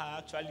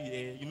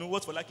 actually,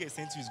 what Folake is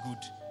saying to you is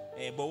good.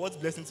 But what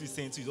Blessing is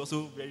saying to you is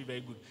also very,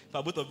 very good.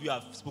 For both of you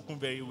have spoken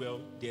very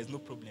well, there's no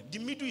problem. The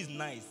middle is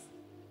nice.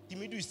 The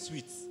middle is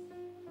sweet.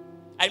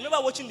 I remember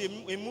watching a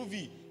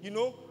movie,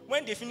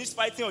 when they finished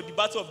fighting on the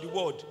battle of the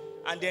world,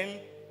 and then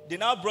they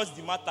now brought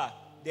the matter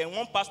then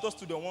one pastor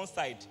stood on one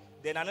side,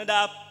 then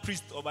another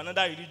priest of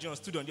another religion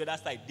stood on the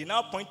other side. They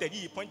now pointed,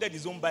 he pointed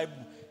his own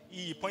Bible,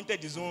 he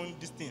pointed his own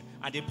this thing,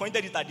 and they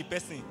pointed it at the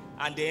person.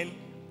 And then,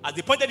 as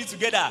they pointed it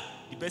together,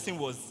 the person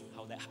was, I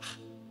was like, ah.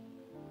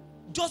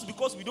 Just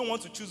because we don't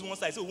want to choose one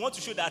side, so we want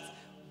to show that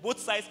both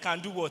sides can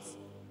do what?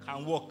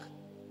 Can work.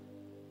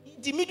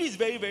 The middle is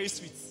very, very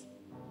sweet.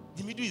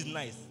 The middle is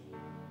nice.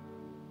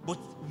 But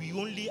we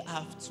only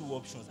have two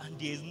options, and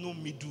there is no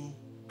middle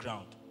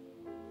ground.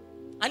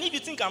 And if you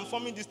think I'm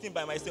forming this thing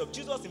by myself,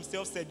 Jesus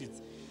himself said it.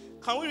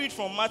 Can we read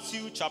from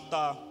Matthew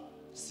chapter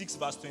 6,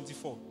 verse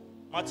 24?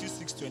 Matthew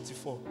 6,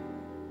 24.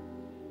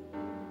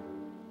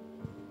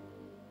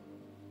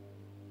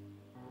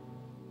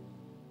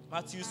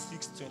 Matthew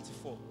 6,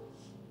 24.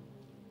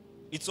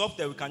 It's up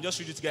there. We can just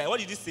read it together. What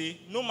did he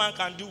say? No man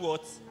can do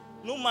what?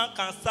 No man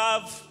can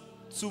serve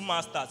two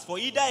masters. For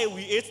either he will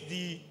hate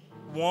the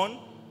one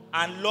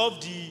and love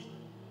the,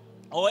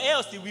 or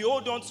else he will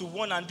hold on to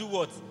one and do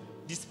what?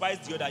 Despise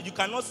the other. You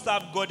cannot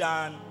serve God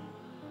and...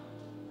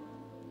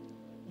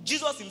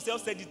 Jesus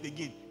himself said it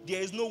again.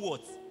 There is no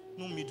what?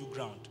 No middle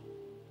ground.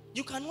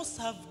 You cannot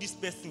serve this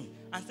person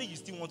and say you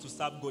still want to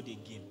serve God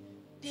again.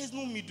 There is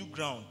no middle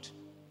ground.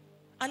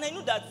 And I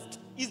know that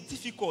it's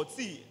difficult.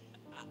 See,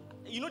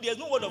 there's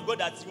no word of God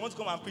that you want to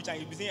come and preach and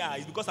you'll be saying,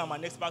 it's because I'm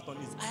an expert on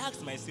this. I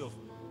ask myself,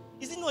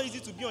 is it not easy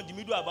to be on the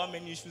middle about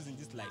many issues in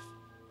this life?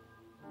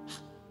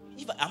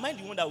 Am I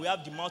the one that will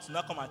have the mouth to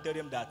not come and tell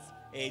them that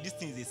this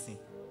thing is a sin?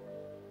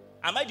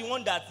 Am I the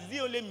one that, is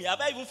it only me?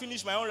 Have I even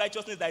finished my own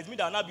righteousness that is me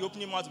that will not be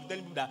opening mouth to be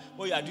telling people that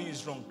what you are doing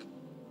is wrong?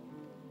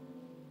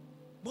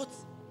 But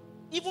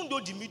even though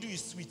the middle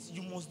is sweet,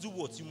 you must do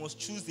what? You must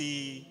choose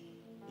a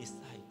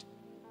side.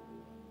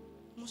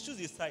 You must choose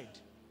a side.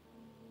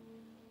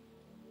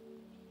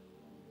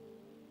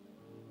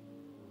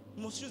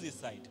 You must choose a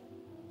side.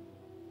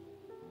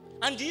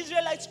 And the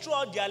Israelites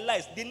throughout their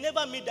lives, they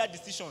never made that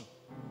decision.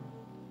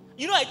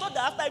 I thought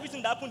that after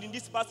everything that happened in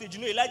this passage,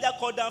 Elijah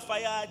called down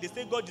fire, they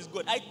say God is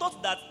God. I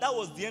thought that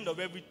was the end of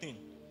everything.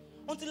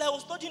 Until I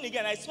was studying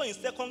again, I saw in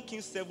 2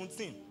 Kings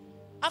 17.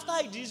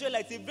 After the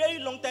Israelites, a very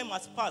long time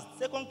has passed.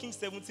 2 Kings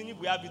 17, if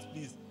we have it,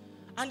 please.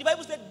 And the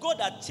Bible said God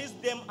had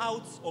chased them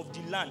out of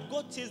the land.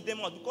 God chased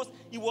them out because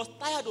he was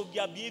tired of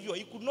their behavior.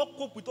 He could not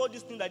cope with all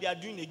these things that they are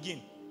doing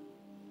again.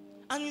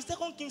 And in 2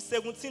 Kings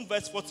 17,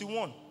 verse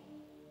 41.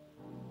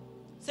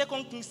 2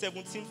 Kings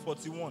 17,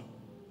 41.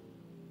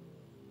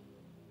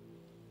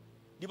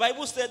 The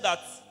Bible said that,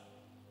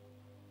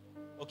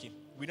 okay,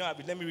 we don't have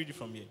it. Let me read it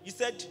from here. He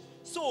said,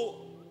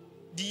 so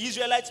the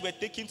Israelites were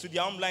taken to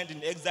their homeland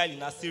in exile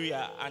in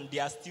Assyria, and they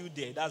are still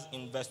there. That's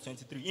in verse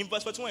 23. In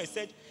verse 41, he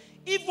said,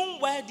 even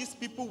while these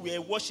people were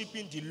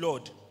worshiping the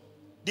Lord,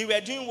 they were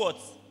doing what?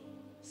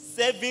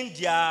 Serving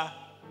their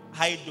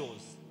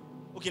idols.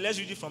 Okay, let's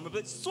read it from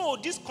here. So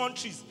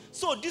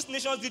these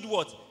nations did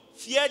what?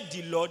 Feared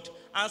the Lord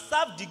and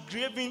served the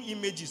graven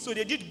images. So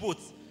they did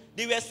both.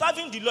 They were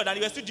serving the Lord and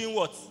they were still doing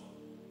what?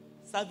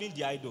 Serving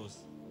the idols.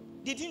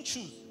 They didn't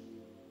choose.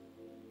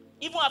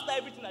 Even after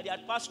everything that they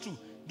had passed through,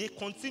 they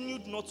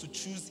continued not to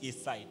choose a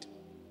side.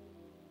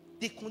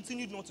 They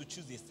continued not to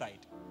choose a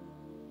side.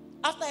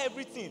 After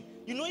everything,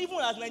 even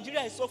as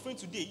Nigeria is suffering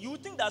today, you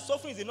would think that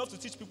suffering is enough to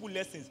teach people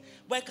lessons.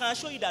 But I can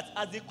assure you that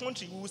as a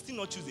country, we will still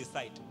not choose a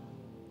side.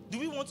 Do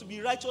we want to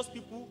be righteous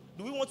people?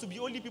 Do we want to be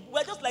holy people?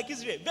 We're just like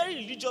Israel, very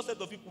religious set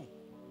of people.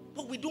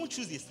 But we don't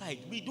choose a side.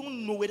 We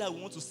don't know whether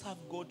we want to serve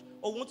God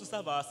or we want to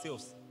serve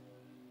ourselves.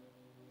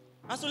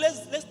 And so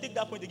let's take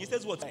that point again. It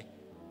says what?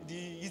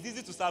 It's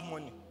easy to serve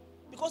money.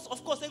 Because,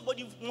 of course,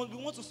 everybody we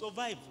want to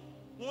survive.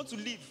 We want to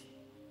live.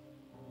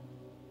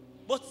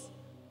 But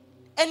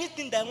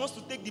anything that wants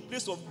to take the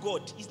place of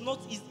God is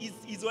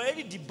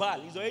already the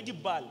ball. It's already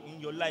ball in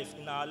your life,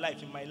 in our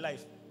life, in my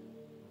life.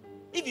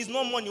 If it's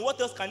not money, what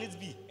else can it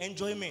be?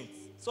 Enjoyment.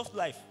 Soft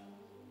life.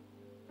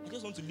 I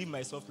just want to live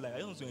my soft life. I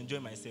just want to enjoy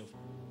myself.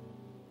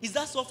 Is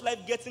that soft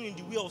life getting in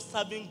the way of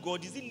serving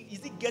God? Is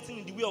it getting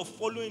in the way of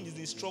following his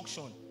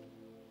instruction?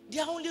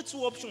 There are only two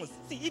options.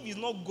 See, if it's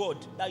not God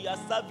that you are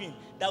serving,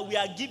 that we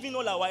are giving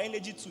all our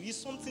energy to, it's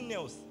something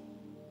else.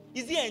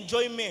 Is it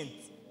enjoyment?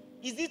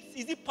 Is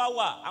it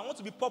power? I want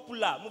to be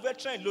popular. Move a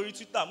trend, Lori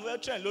Twitter. Move a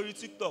trend, Lori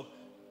TikTok.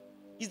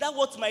 Is that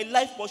what my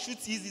life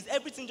pursuit is? Is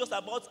everything just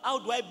about how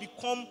do I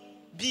become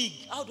big?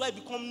 How do I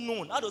become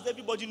known? How does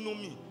everybody know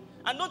me?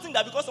 And don't think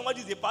that because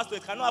somebody is a pastor,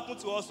 it cannot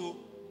happen to us. So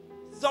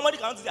somebody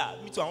cannot say,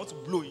 me too, I want to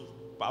blow it.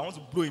 But I want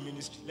to blow a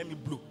ministry. Let me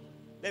blow.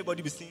 Let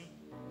everybody be seen.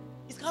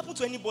 It can happen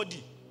to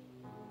anybody.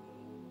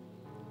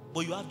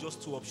 But you have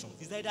just two options.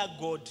 It's either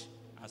God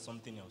and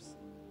something else.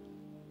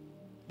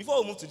 Before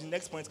we move to the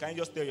next point, can you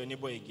just tell your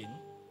neighbor again?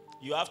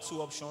 You have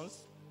two options.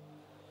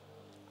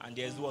 And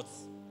there's what?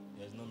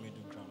 There's no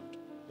middle ground.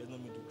 There's no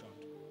middle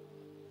ground.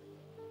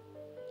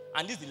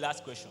 And this is the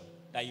last question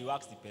that you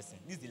ask the person.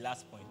 This is the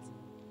last point.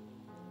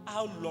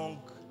 How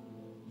long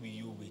will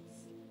you wait?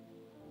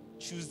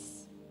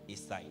 Choose a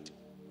side.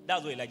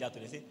 That's what Elijah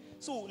told us.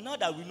 So now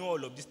that we know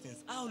all of these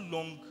things, how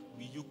long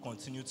will you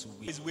continue to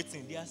wait? He's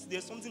waiting.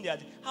 There's something there.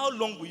 How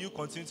long will you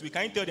continue to wait?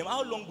 Can you tell them,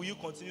 how long will you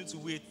continue to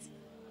wait?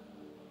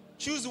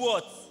 Choose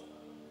what?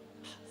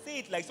 Say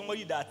it like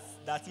somebody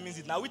that means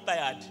it. Now we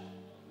tired.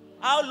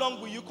 How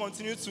long will you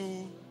continue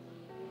to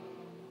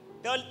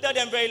tell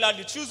them very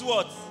loudly? Choose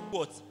what?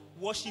 What?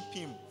 Worship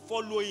him,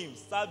 follow him,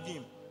 serve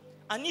him.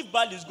 And if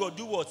Baal is God,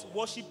 do what?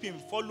 Worship him,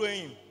 follow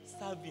him,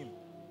 serve him.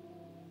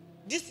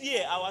 This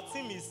year, our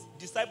theme is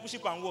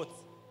discipleship and what?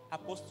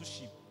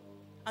 Apostleship.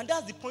 And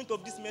that's the point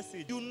of this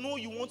message. You know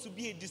you want to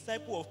be a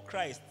disciple of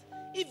Christ.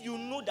 If you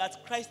know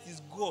that Christ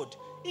is God,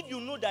 if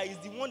you know that he's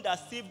the one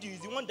that saved you,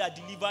 he's the one that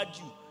delivered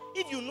you,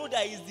 if you know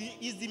that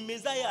he's the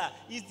Messiah,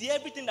 he's the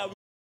everything that we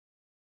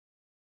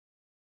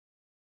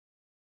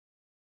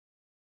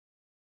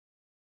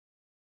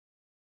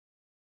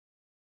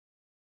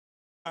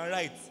can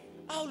write,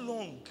 how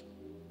long?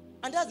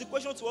 And that's the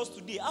question to us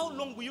today. How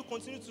long will you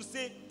continue to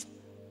say,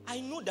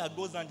 I know that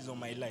God's hand is on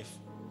my life.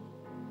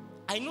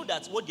 I know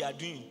that what they are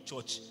doing in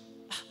church,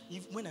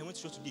 when I went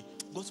to church today,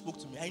 God spoke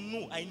to me. I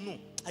know.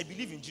 I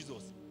believe in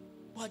Jesus.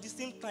 But at the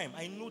same time,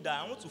 I know that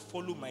I want to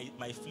follow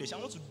my flesh. I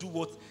want to do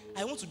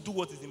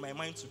what is in my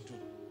mind to do.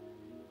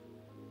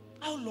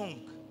 How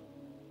long?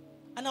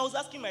 And I was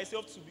asking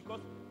myself too, because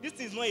this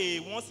is not a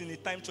once in a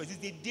time choice.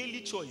 It's a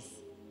daily choice.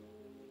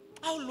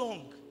 How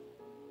long?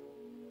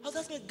 I was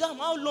asking, Gam,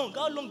 how long?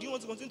 How long do you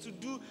want to continue to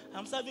do?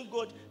 I'm serving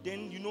God.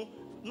 Then,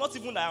 not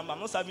even that I'm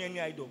not serving any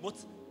idol, but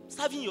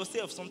serving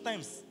yourself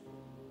sometimes.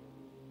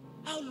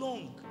 How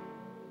long?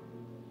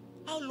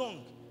 How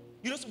long?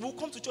 We'll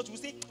come to church, we'll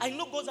say, I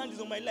know God's hand is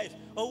on my life.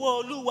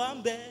 Oh, Oluwa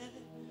nbe,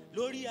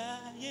 lórí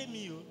ayé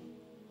mi o.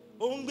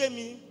 Ó ń gbé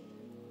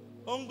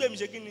mi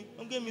ṣe kíni,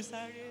 ó ń gbé mi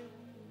sáré.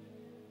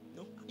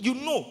 You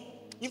know.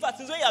 In fact,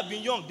 since when you have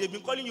been young, they've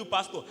been calling you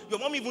pastor. Your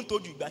mom even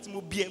told you that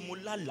mo bí ẹ mo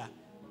lálàá.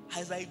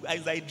 As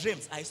I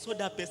dreamt, I saw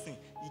that person.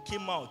 He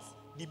came out,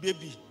 the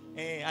baby,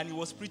 and he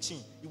was preaching.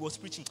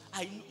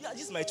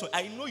 This is my choice.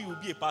 I know you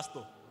will be a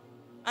pastor.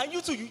 And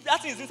you too,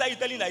 that thing is inside you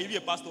telling that you'll be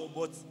a pastor,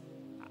 but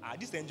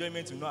this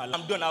enjoyment will not allow.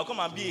 I'm done. I'll come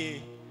and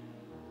be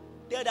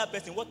tell that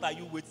person, what are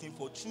you waiting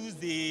for? Choose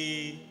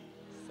a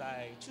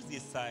side. Choose a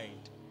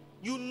side.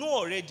 You know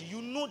already.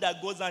 You know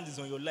that God's hand is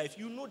on your life.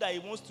 You know that he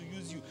wants to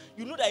use you.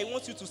 You know that he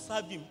wants you to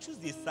serve him. Choose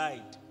a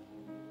side.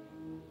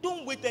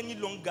 Don't wait any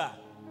longer.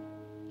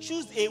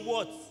 Choose a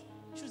what?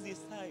 Choose a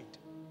side.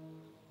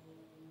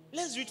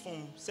 Let's read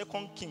from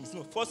 1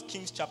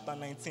 Kings chapter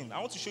 19. I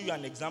want to show you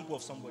an example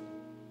of somebody.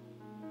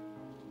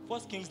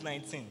 1 Kings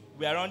 19.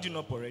 We are rounding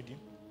up already.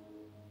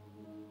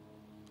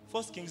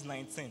 1 Kings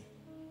 19.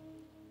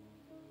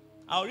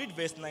 I'll read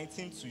verse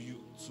 19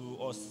 to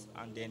us,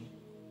 and then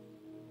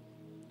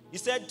he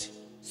said,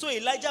 so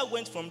Elijah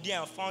went from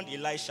there and found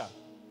Elisha.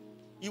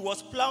 He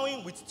was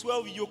plowing with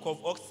 12 yoke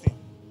of oxen,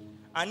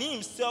 and he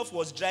himself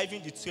was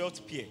driving the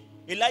 12th pair.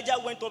 Elijah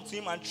went up to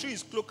him and threw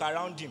his cloak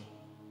around him.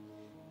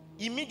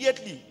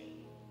 Immediately,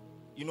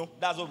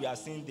 that's what we are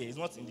seeing there. It's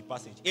not in the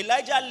passage.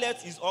 Elijah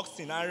left his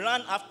oxen and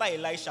ran after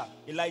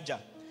Elijah.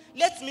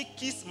 Let me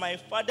kiss my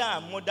father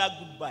and mother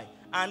goodbye,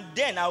 and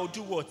then I will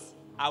do what?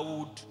 I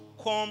would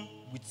come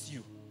with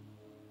you.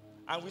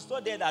 And we saw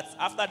there that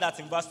after that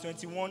in verse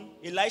 21,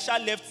 Elisha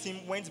left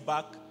him, went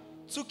back,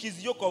 took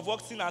his yoke of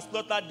oxen and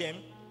slaughtered them.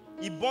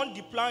 He burned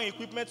the plowing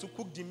equipment to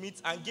cook the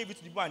meat and gave it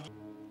to the people.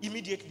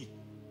 Immediately,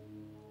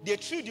 they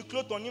threw the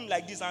cloth on him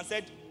like this and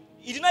said,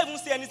 he did not even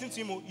say anything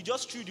to him. He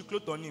just threw the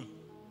cloth on him.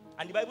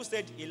 And the Bible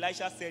said,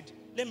 Elisha said,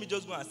 let me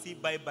just go and say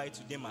bye-bye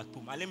to them at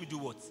home. And let me do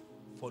what?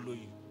 Follow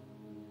you.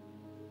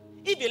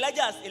 If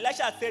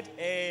Elisha had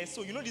said,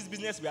 so this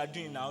business we are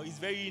doing now is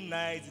very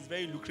nice, it's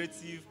very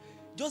lucrative.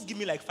 Just give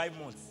me like 5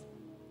 months.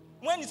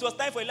 When it was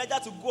time for Elijah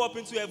to go up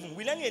into heaven,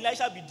 will any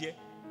Elisha be there?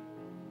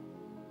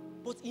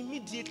 But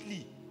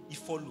immediately, he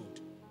followed.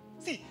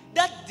 See,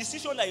 that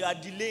decision that you are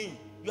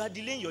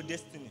delaying your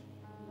destiny.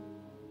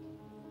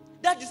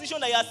 That decision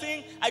that you are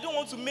saying, I don't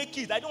want to make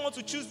it, I don't want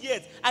to choose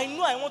yet. I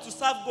know I want to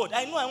serve God,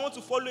 I know I want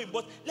to follow him,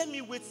 but let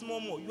me wait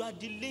more. You are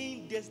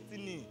delaying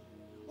destiny.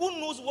 Who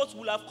knows what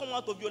will have come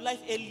out of your life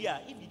earlier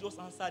if you just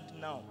answered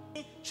now?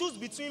 Choose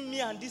between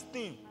me and this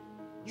thing.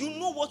 You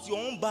know what your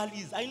own battle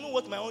is. I know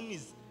what my own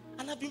is.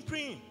 And I've been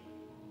praying.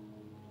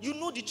 You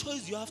know the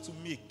choice you have to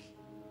make.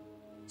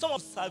 Some of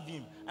us serve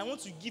him. I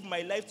want to give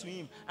my life to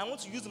him. I want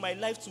to use my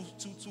life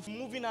to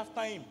moving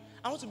after him.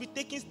 I want to be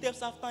taking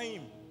steps after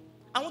him.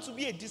 I want to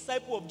be a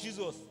disciple of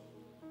Jesus.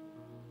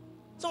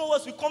 Some of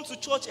us, we come to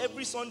church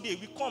every Sunday.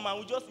 We come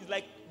and it's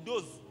like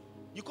those.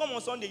 You come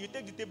on Sunday, you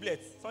take the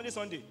tablets,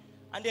 Sunday.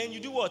 And then you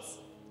do what?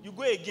 You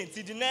go again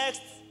till the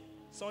next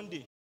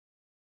Sunday.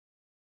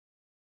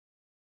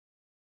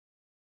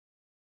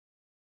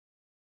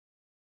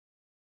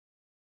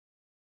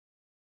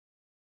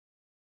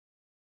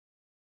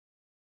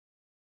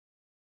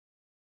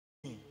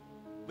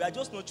 We are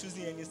just not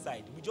choosing any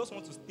side. We just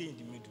want to stay in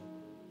the middle.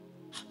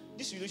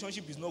 This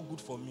relationship is not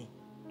good for me.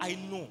 I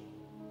know.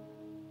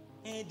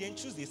 And then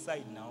choose a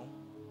side now.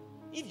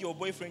 If your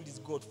boyfriend is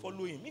God,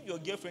 follow him. If your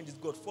girlfriend is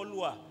God,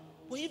 follow her.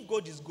 But if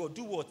God is God,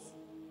 do what?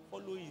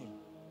 Follow him.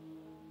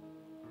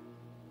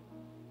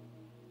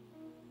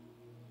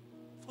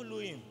 Follow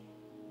him.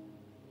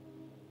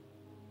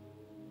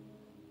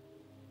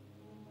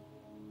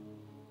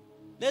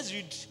 Let's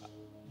read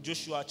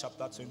Joshua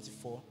chapter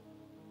 24.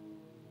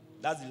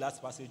 That's the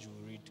last passage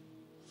we'll read.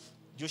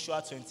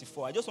 Joshua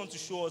 24. I just want to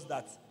show us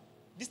that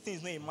this thing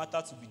is not a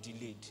matter to be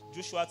delayed.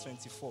 Joshua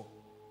 24.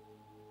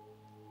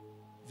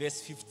 Verse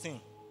 15.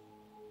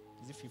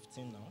 Is it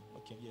 15 now?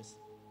 Okay, yes.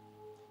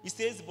 It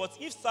says, but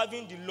if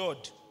serving the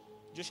Lord,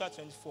 Joshua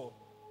 24,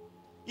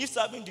 if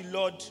serving the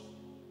Lord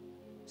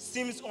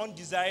seems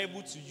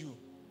undesirable to you.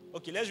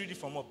 Okay, let's read it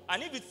from up.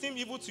 And if it seems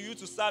evil to you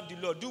to serve the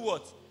Lord, do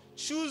what?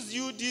 Choose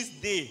you this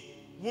day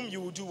whom you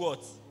will do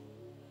what?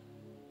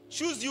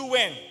 Choose you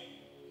when?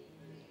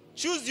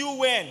 Choose you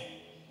when?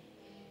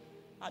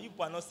 You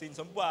people are not saying,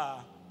 some people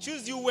are,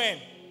 choose you when?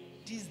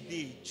 This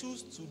day.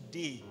 Choose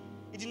today.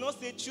 It did not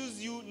say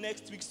choose you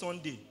next week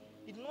Sunday.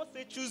 It did not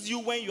say choose you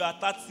when you are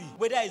 30.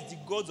 Whether it's the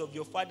gods of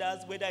your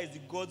fathers, whether it's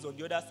the gods on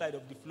the other side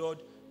of the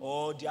flood,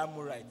 or the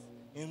Amorites,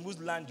 in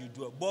whose land you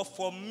dwell. But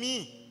for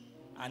me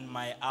and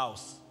my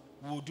house,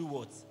 we will do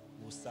what?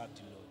 We will serve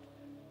the Lord.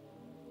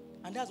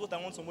 And that's what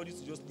I want somebody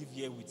to just live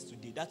here with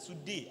today. That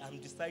today I'm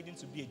deciding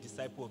to be a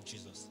disciple of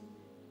Jesus.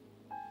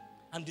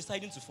 I'm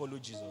deciding to follow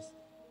Jesus.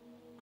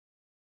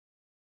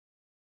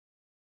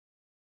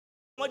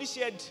 Somebody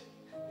shared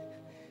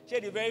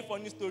a very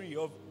funny story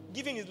of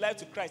giving his life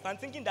to Christ and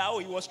thinking that,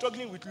 he was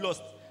struggling with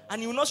lust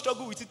and he will not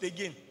struggle with it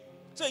again.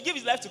 So he gave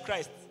his life to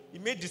Christ. He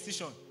made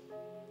decision.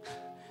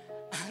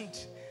 And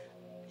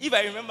if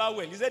I remember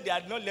well, he said they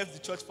had not left the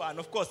church far. And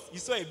of course, he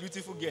saw a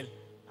beautiful girl.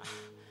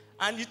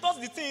 And he thought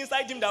the thing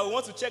inside him that we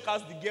want to check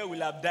out the girl will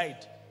have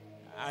died.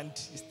 And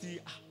he still...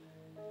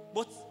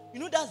 But,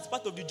 that's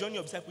part of the journey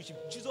of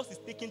discipleship. Jesus is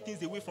taking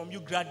things away from you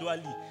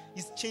gradually.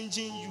 He's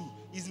changing you.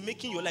 He's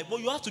making your life. But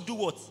you have to do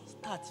what?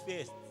 Start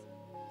first.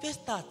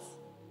 First start.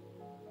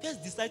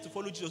 First decide to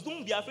follow Jesus.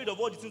 Don't be afraid of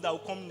all the things that will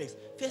come next.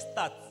 First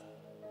start.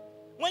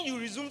 When you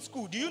resume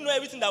school, do you know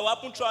everything that will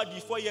happen throughout the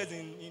 4 years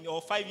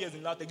or 5 years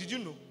in LAUTECH? Did you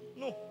know?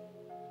 No.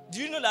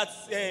 Do you know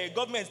that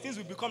government, things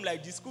will become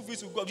like the school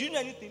fees will go up? Do you know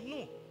anything?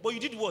 No. But you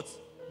did what?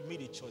 You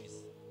made a choice.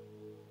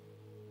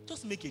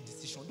 Just make a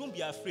decision. Don't be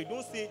afraid.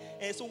 Don't say,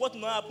 so what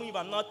will happen if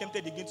I'm not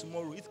tempted again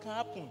tomorrow? It can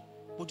happen.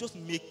 But just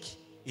make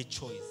a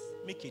choice.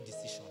 Make a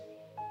decision.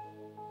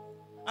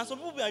 And some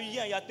people are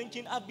here and you're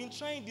thinking, I've been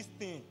trying this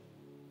thing.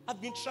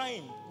 I've been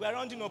trying. We're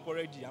rounding up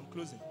already. I'm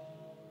closing.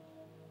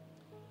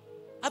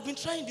 I've been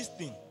trying this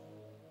thing.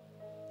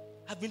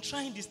 I've been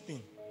trying this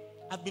thing.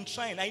 I've been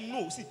trying. I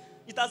know. See,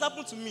 it has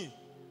happened to me.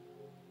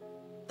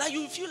 That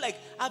you feel like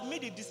I've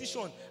made a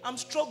decision. I'm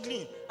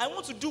struggling. I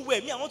want to do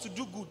well. I want to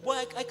do good.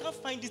 But I can't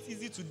find this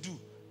easy to do.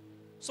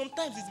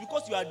 Sometimes it's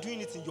because you are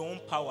doing it in your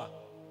own power.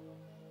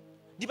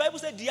 The Bible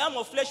said the arm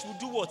of flesh will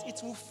do what? It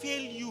will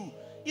fail you.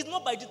 It's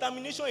not by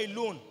determination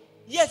alone.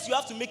 Yes, you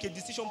have to make a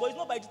decision, but it's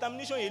not by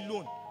determination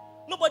alone.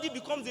 Nobody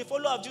becomes a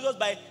follower of Jesus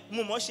by,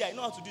 Momoshi, I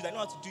know how to do it. I know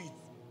how to do it.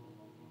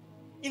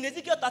 In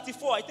Ezekiel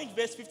 34, I think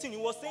verse 15, it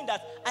was saying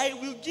that I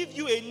will give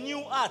you a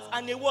new heart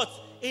and a what?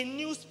 A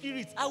new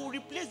spirit. I will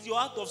replace your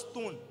heart of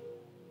stone.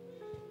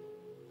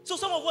 So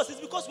some of us, it's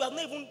because we have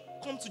not even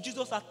come to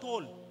Jesus at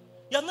all.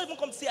 You have not even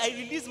come to say, I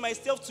release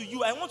myself to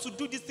you. I want to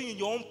do this thing in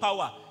your own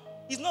power.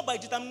 It's not by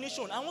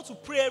determination. I want to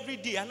pray every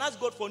day and ask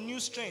God for new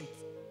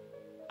strength.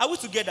 Are we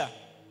together?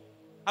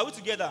 Are we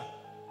together?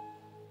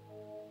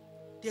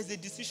 There's a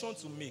decision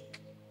to make.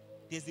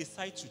 There's a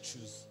side to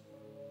choose.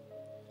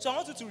 So I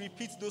want you to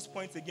repeat those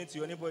points again to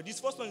your neighbor. This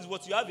first one is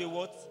what? You have a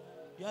what?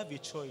 You have a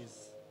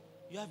choice.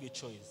 You have a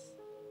choice.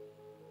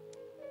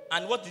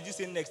 And what did you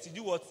say next? You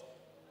do what?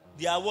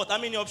 There are what? How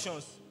many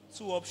options?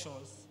 2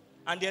 options.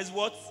 And there's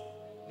what?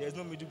 There's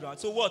no middle ground.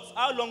 So what?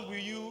 How long will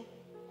you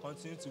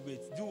continue to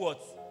wait? Do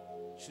what?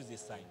 Choose a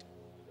side.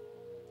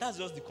 That's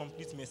just the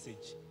complete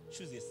message.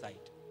 Choose a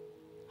side.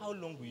 How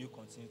long will you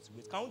continue to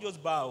wait? Can we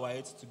just bow our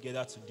heads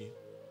together today?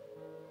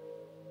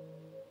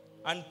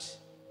 And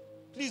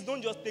please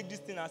don't just take this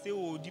thing and say,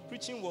 the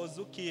preaching was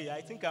okay. I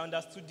think I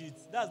understood it.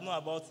 That's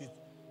not about it.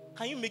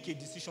 Can you make a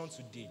decision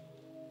today?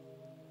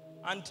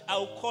 And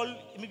I'll call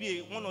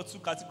maybe 1 or 2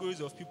 categories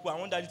of people. I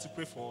want Daddy to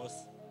pray for us.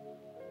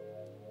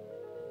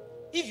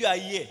 If you are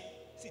here,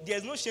 see,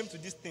 there's no shame to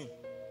this thing.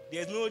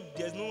 There's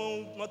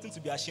nothing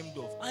to be ashamed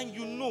of. And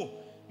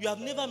you have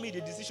never made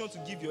a decision to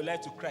give your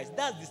life to Christ.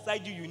 That's the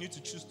side you need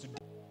to choose today.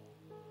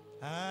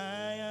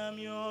 I am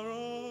your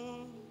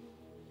own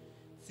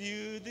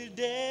till the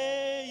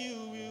day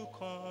you will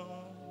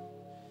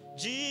come.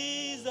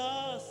 Jesus,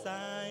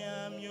 I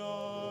am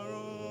your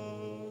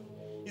own.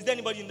 Is there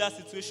anybody in that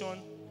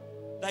situation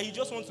that you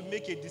just want to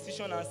make a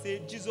decision and say,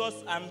 Jesus,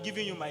 I'm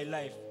giving you my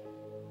life?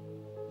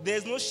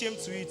 There's no shame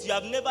to it. You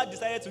have never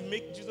decided to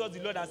make Jesus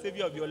the Lord and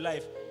Savior of your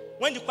life.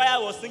 When the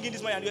choir was singing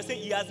this morning and they were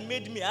saying, He has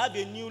made me, I have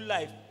a new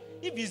life.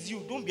 If it's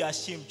you, don't be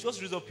ashamed. Just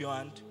raise up your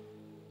hand.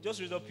 Just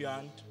raise up your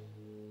hand.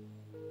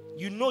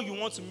 You know you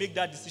want to make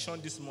that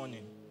decision this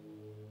morning.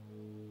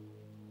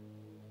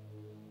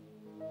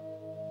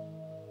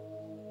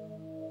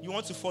 You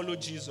want to follow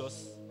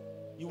Jesus.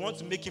 You want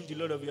to make Him the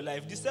Lord of your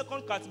life. The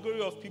second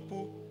category of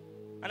people,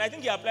 and I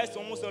think it applies to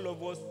almost all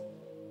of us,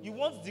 you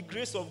want the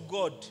grace of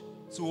God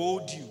to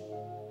hold you.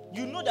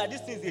 You know that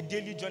this thing is a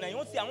daily journey. You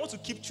want to say, I want to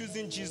keep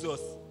choosing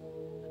Jesus.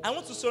 I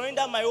want to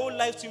surrender my whole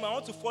life to him. I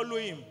want to follow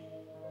him.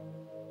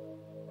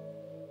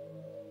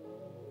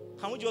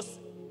 Can we just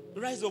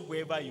rise up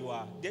wherever you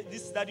are?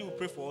 This daddy will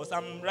pray for us.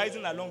 I'm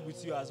rising along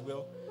with you as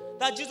well.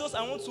 That Jesus,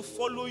 I want to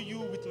follow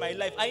you with my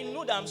life. I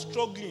know that I'm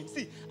struggling.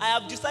 See, I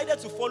have decided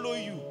to follow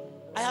you.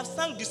 I have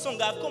sung the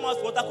song. I have come out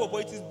for water,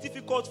 but it is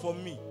difficult for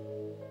me.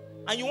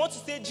 And you want to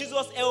say,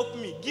 Jesus, help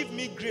me. Give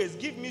me grace.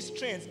 Give me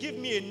strength. Give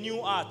me a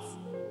new heart.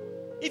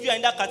 If you are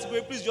in that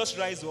category, please just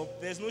rise up.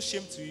 There's no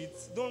shame to it.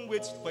 Don't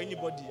wait for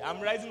anybody.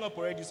 I'm rising up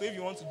already, so if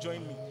you want to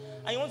join me.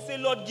 And you want to say,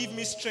 Lord, give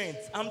me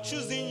strength. I'm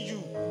choosing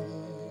you.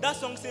 That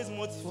song says,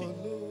 motivate.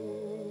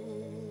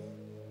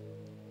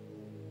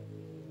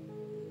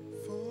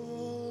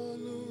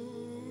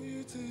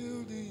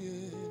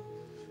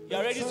 You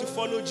are ready to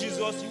follow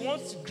Jesus. You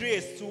want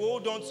grace to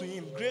hold on to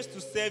him. Grace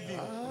to serve him.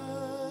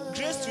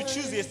 Grace to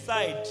choose a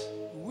side.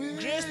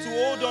 Grace to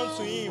hold on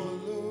to him.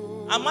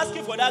 I'm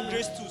asking for that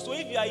grace too. So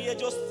if you are here,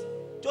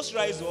 just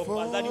rise up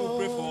as Daddy will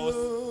pray for us.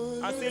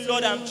 And say,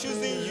 Lord, I'm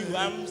choosing you.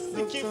 I'm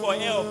seeking for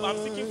help. I'm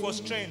seeking for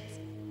strength.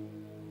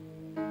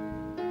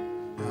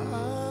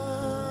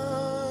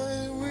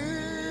 I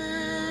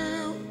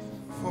will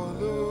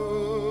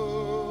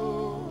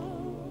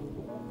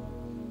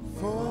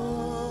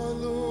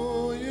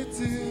follow you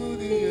till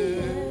the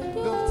end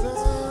of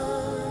time.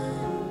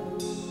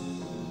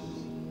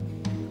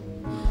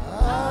 I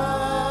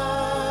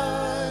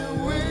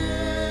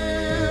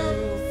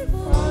will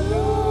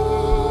follow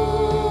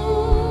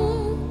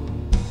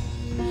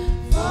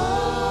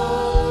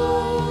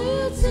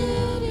you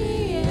till the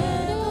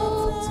end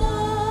of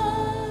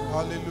time.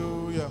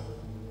 Hallelujah.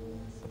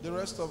 The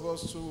rest of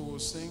us too will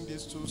sing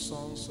these two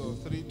songs or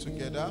three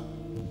together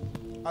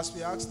as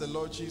we ask the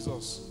Lord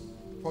Jesus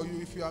for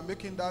you. If you are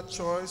making that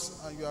choice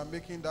and you are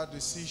making that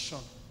decision,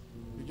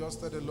 you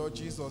just tell the Lord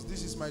Jesus,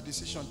 this is my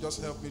decision,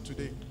 just help me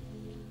today.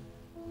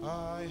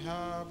 I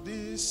have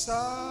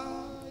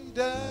decided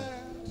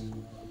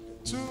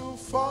to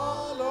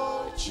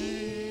follow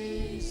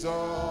Jesus.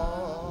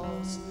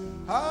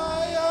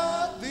 I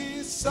have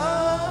decided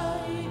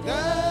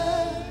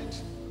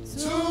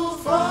to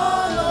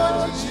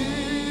follow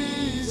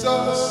Jesus.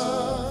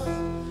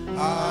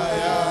 I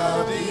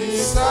have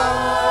decided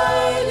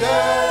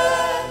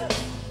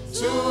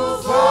to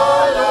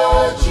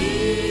follow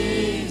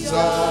Jesus.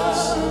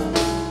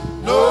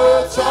 No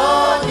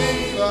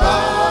turning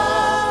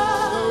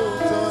back.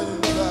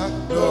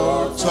 No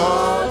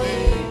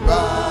turning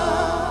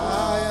back.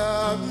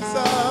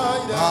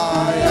 I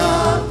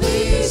have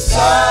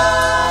decided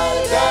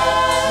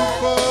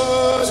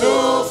to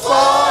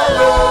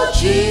follow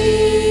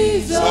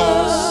Jesus.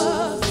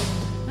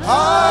 I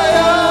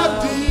have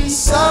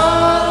decided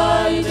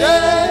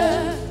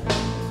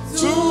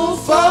to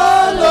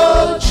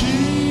follow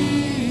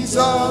Jesus.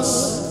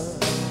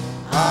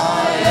 I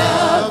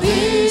have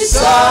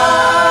decided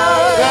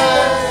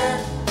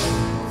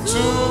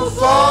to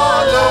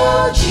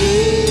follow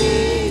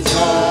Jesus.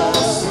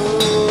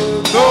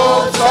 No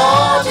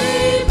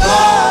turning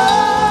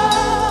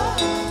back.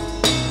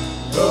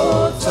 No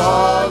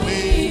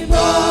turning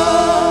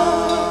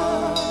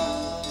back.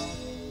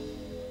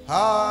 I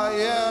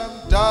am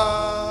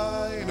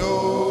thine, O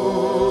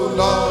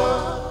Lord.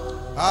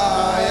 I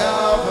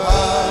have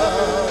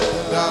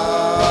heard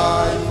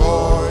thy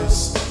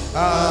voice,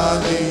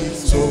 and it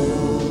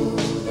told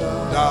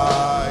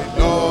thy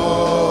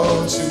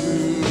love to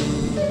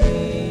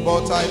me.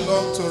 But I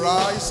long to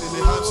rise in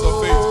the hands of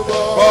faith.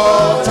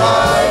 But I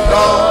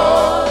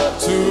long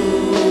to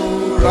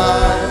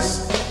rise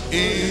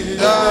in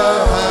the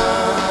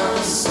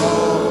hands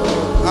of,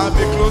 and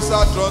be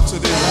closer drawn to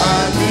thee.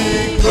 And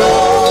be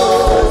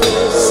closer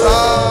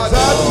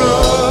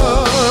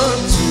drawn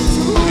to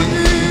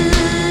thee.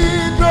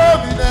 Draw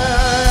me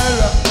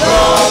nearer.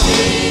 Draw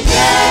me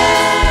nearer.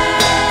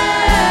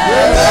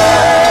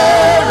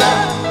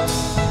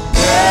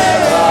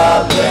 Nearer,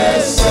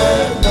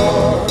 blessed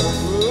Lord,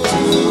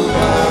 to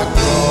the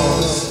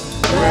cross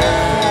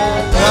where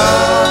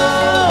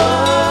thou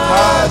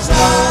hast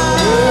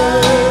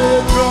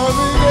died. Draw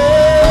me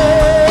nearer.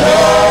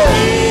 Draw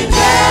me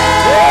nearer.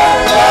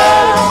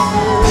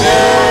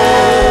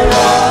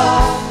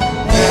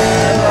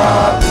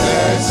 Nearer,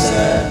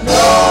 blessed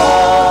Lord,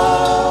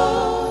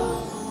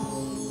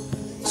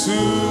 to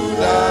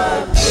thy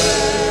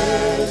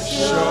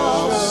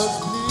precious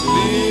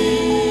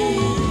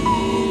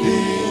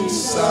leading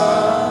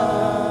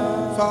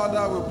side.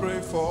 Father, we pray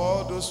for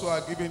all those who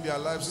are giving their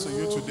lives to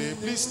you today.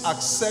 Please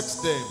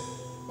accept them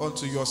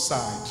unto your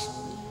side.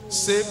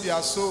 Save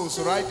their souls.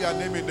 Write their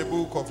name in the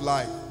book of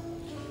life.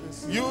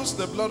 Use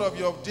the blood of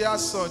your dear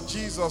Son,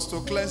 Jesus, to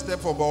cleanse them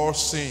from all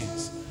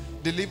sins.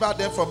 Deliver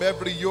them from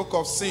every yoke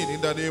of sin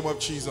in the name of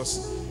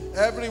Jesus.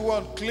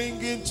 Everyone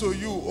clinging to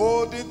you,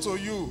 holding to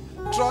you,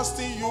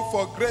 trusting you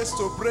for grace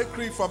to break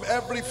free from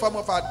every form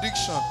of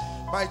addiction.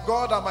 My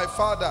God and my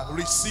Father,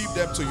 receive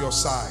them to your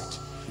side.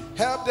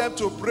 Help them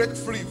to break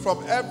free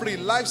from every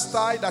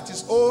lifestyle that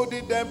is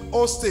holding them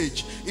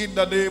hostage in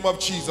the name of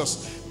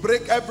Jesus.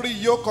 Break every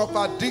yoke of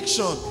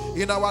addiction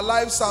in our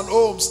lives and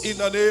homes in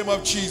the name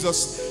of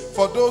Jesus.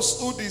 For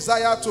those who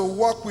desire to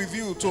walk with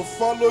you, to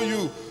follow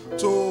you,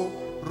 to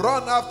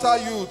run after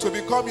you, to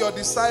become your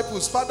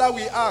disciples, Father,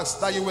 we ask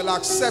that you will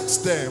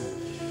accept them.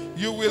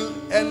 You will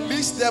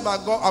enlist them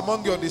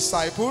among your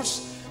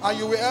disciples, and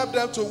you will help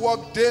them to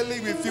walk daily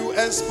with you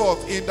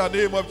henceforth in the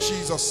name of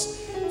Jesus.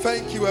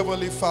 Thank you,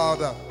 Heavenly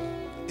Father.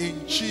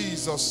 In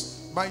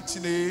Jesus' mighty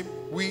name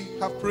we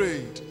have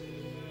prayed.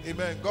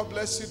 Amen. God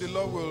bless you. The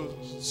Lord will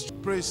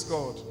praise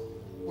God.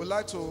 We'd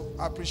like to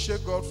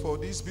appreciate God for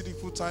this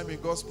beautiful time in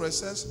God's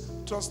presence,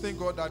 trusting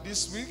God that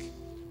this week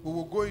we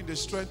will go in the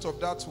strength of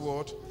that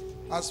word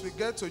as we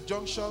get to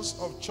junctions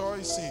of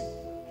choosing,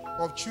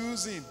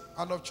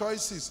 and of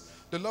choices.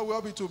 The Lord will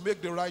help you to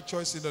make the right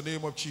choice in the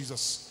name of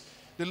Jesus.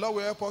 The Lord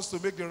will help us to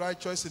make the right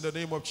choice in the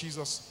name of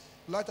Jesus.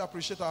 We'd like to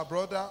appreciate our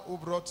brother who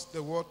brought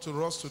the word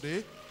to us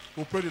today.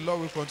 We pray the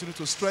Lord will continue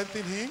to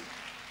strengthen him,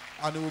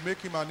 and He will make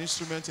him an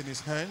instrument in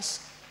His hands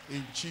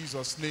in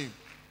Jesus' name.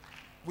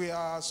 We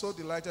are so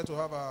delighted to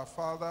have our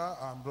father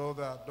and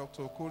brother,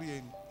 Dr.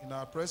 Oore-Ofe, in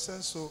our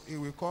presence. So he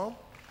will come,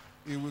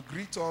 he will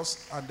greet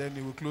us, and then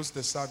he will close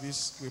the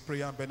service with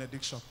prayer and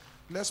benediction.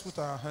 Let's put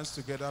our hands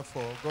together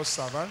for God's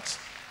servant.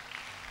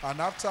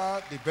 And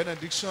after the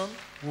benediction,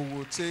 we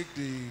will take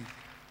the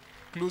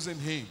closing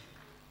hymn.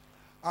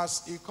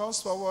 As he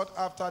comes forward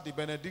after the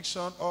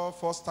benediction, all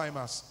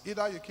first-timers,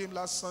 either you came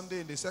last Sunday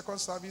in the second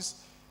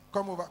service,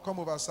 come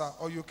over, sir.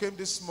 Or you came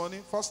this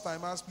morning, first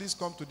timers, please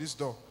come to this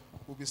door.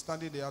 We'll be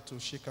standing there to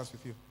shake hands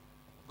with you.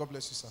 God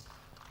bless you, sir.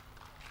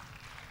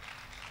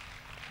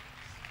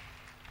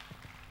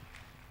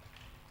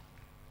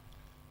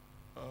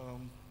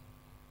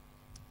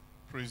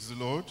 Praise the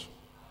Lord.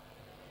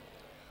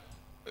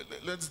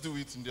 Let's do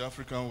it in the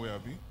African way,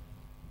 Abi.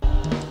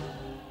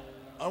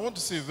 I want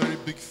to say a very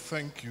big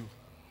thank you.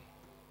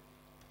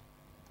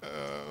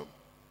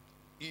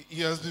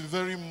 He has been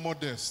very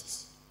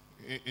modest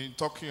in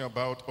talking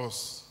about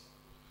us.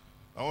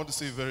 I want to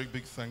say a very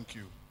big thank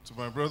you to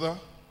my brother.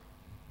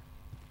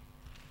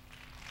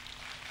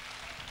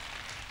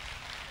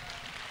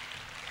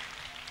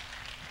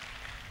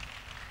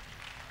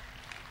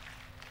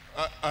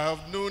 I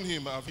have known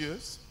him for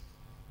years,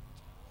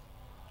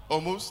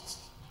 almost.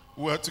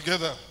 We were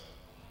together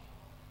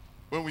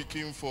when we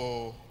came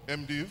for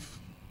MDiv,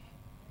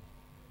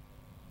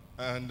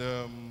 and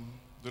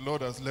the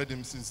Lord has led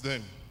him since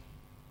then.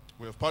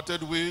 We have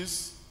parted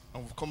ways,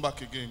 and we've come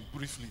back again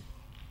briefly.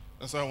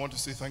 And so I want to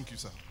say thank you,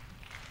 sir.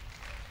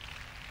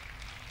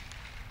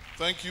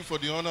 Thank you for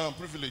the honor and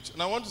privilege.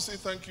 And I want to say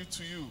thank you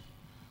to you.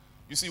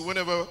 You see,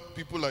 whenever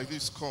people like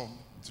this come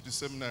to the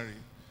seminary,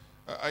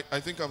 I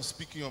think I'm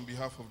speaking on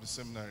behalf of the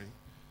seminary,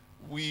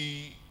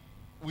 we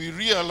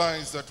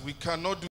realize that we cannot do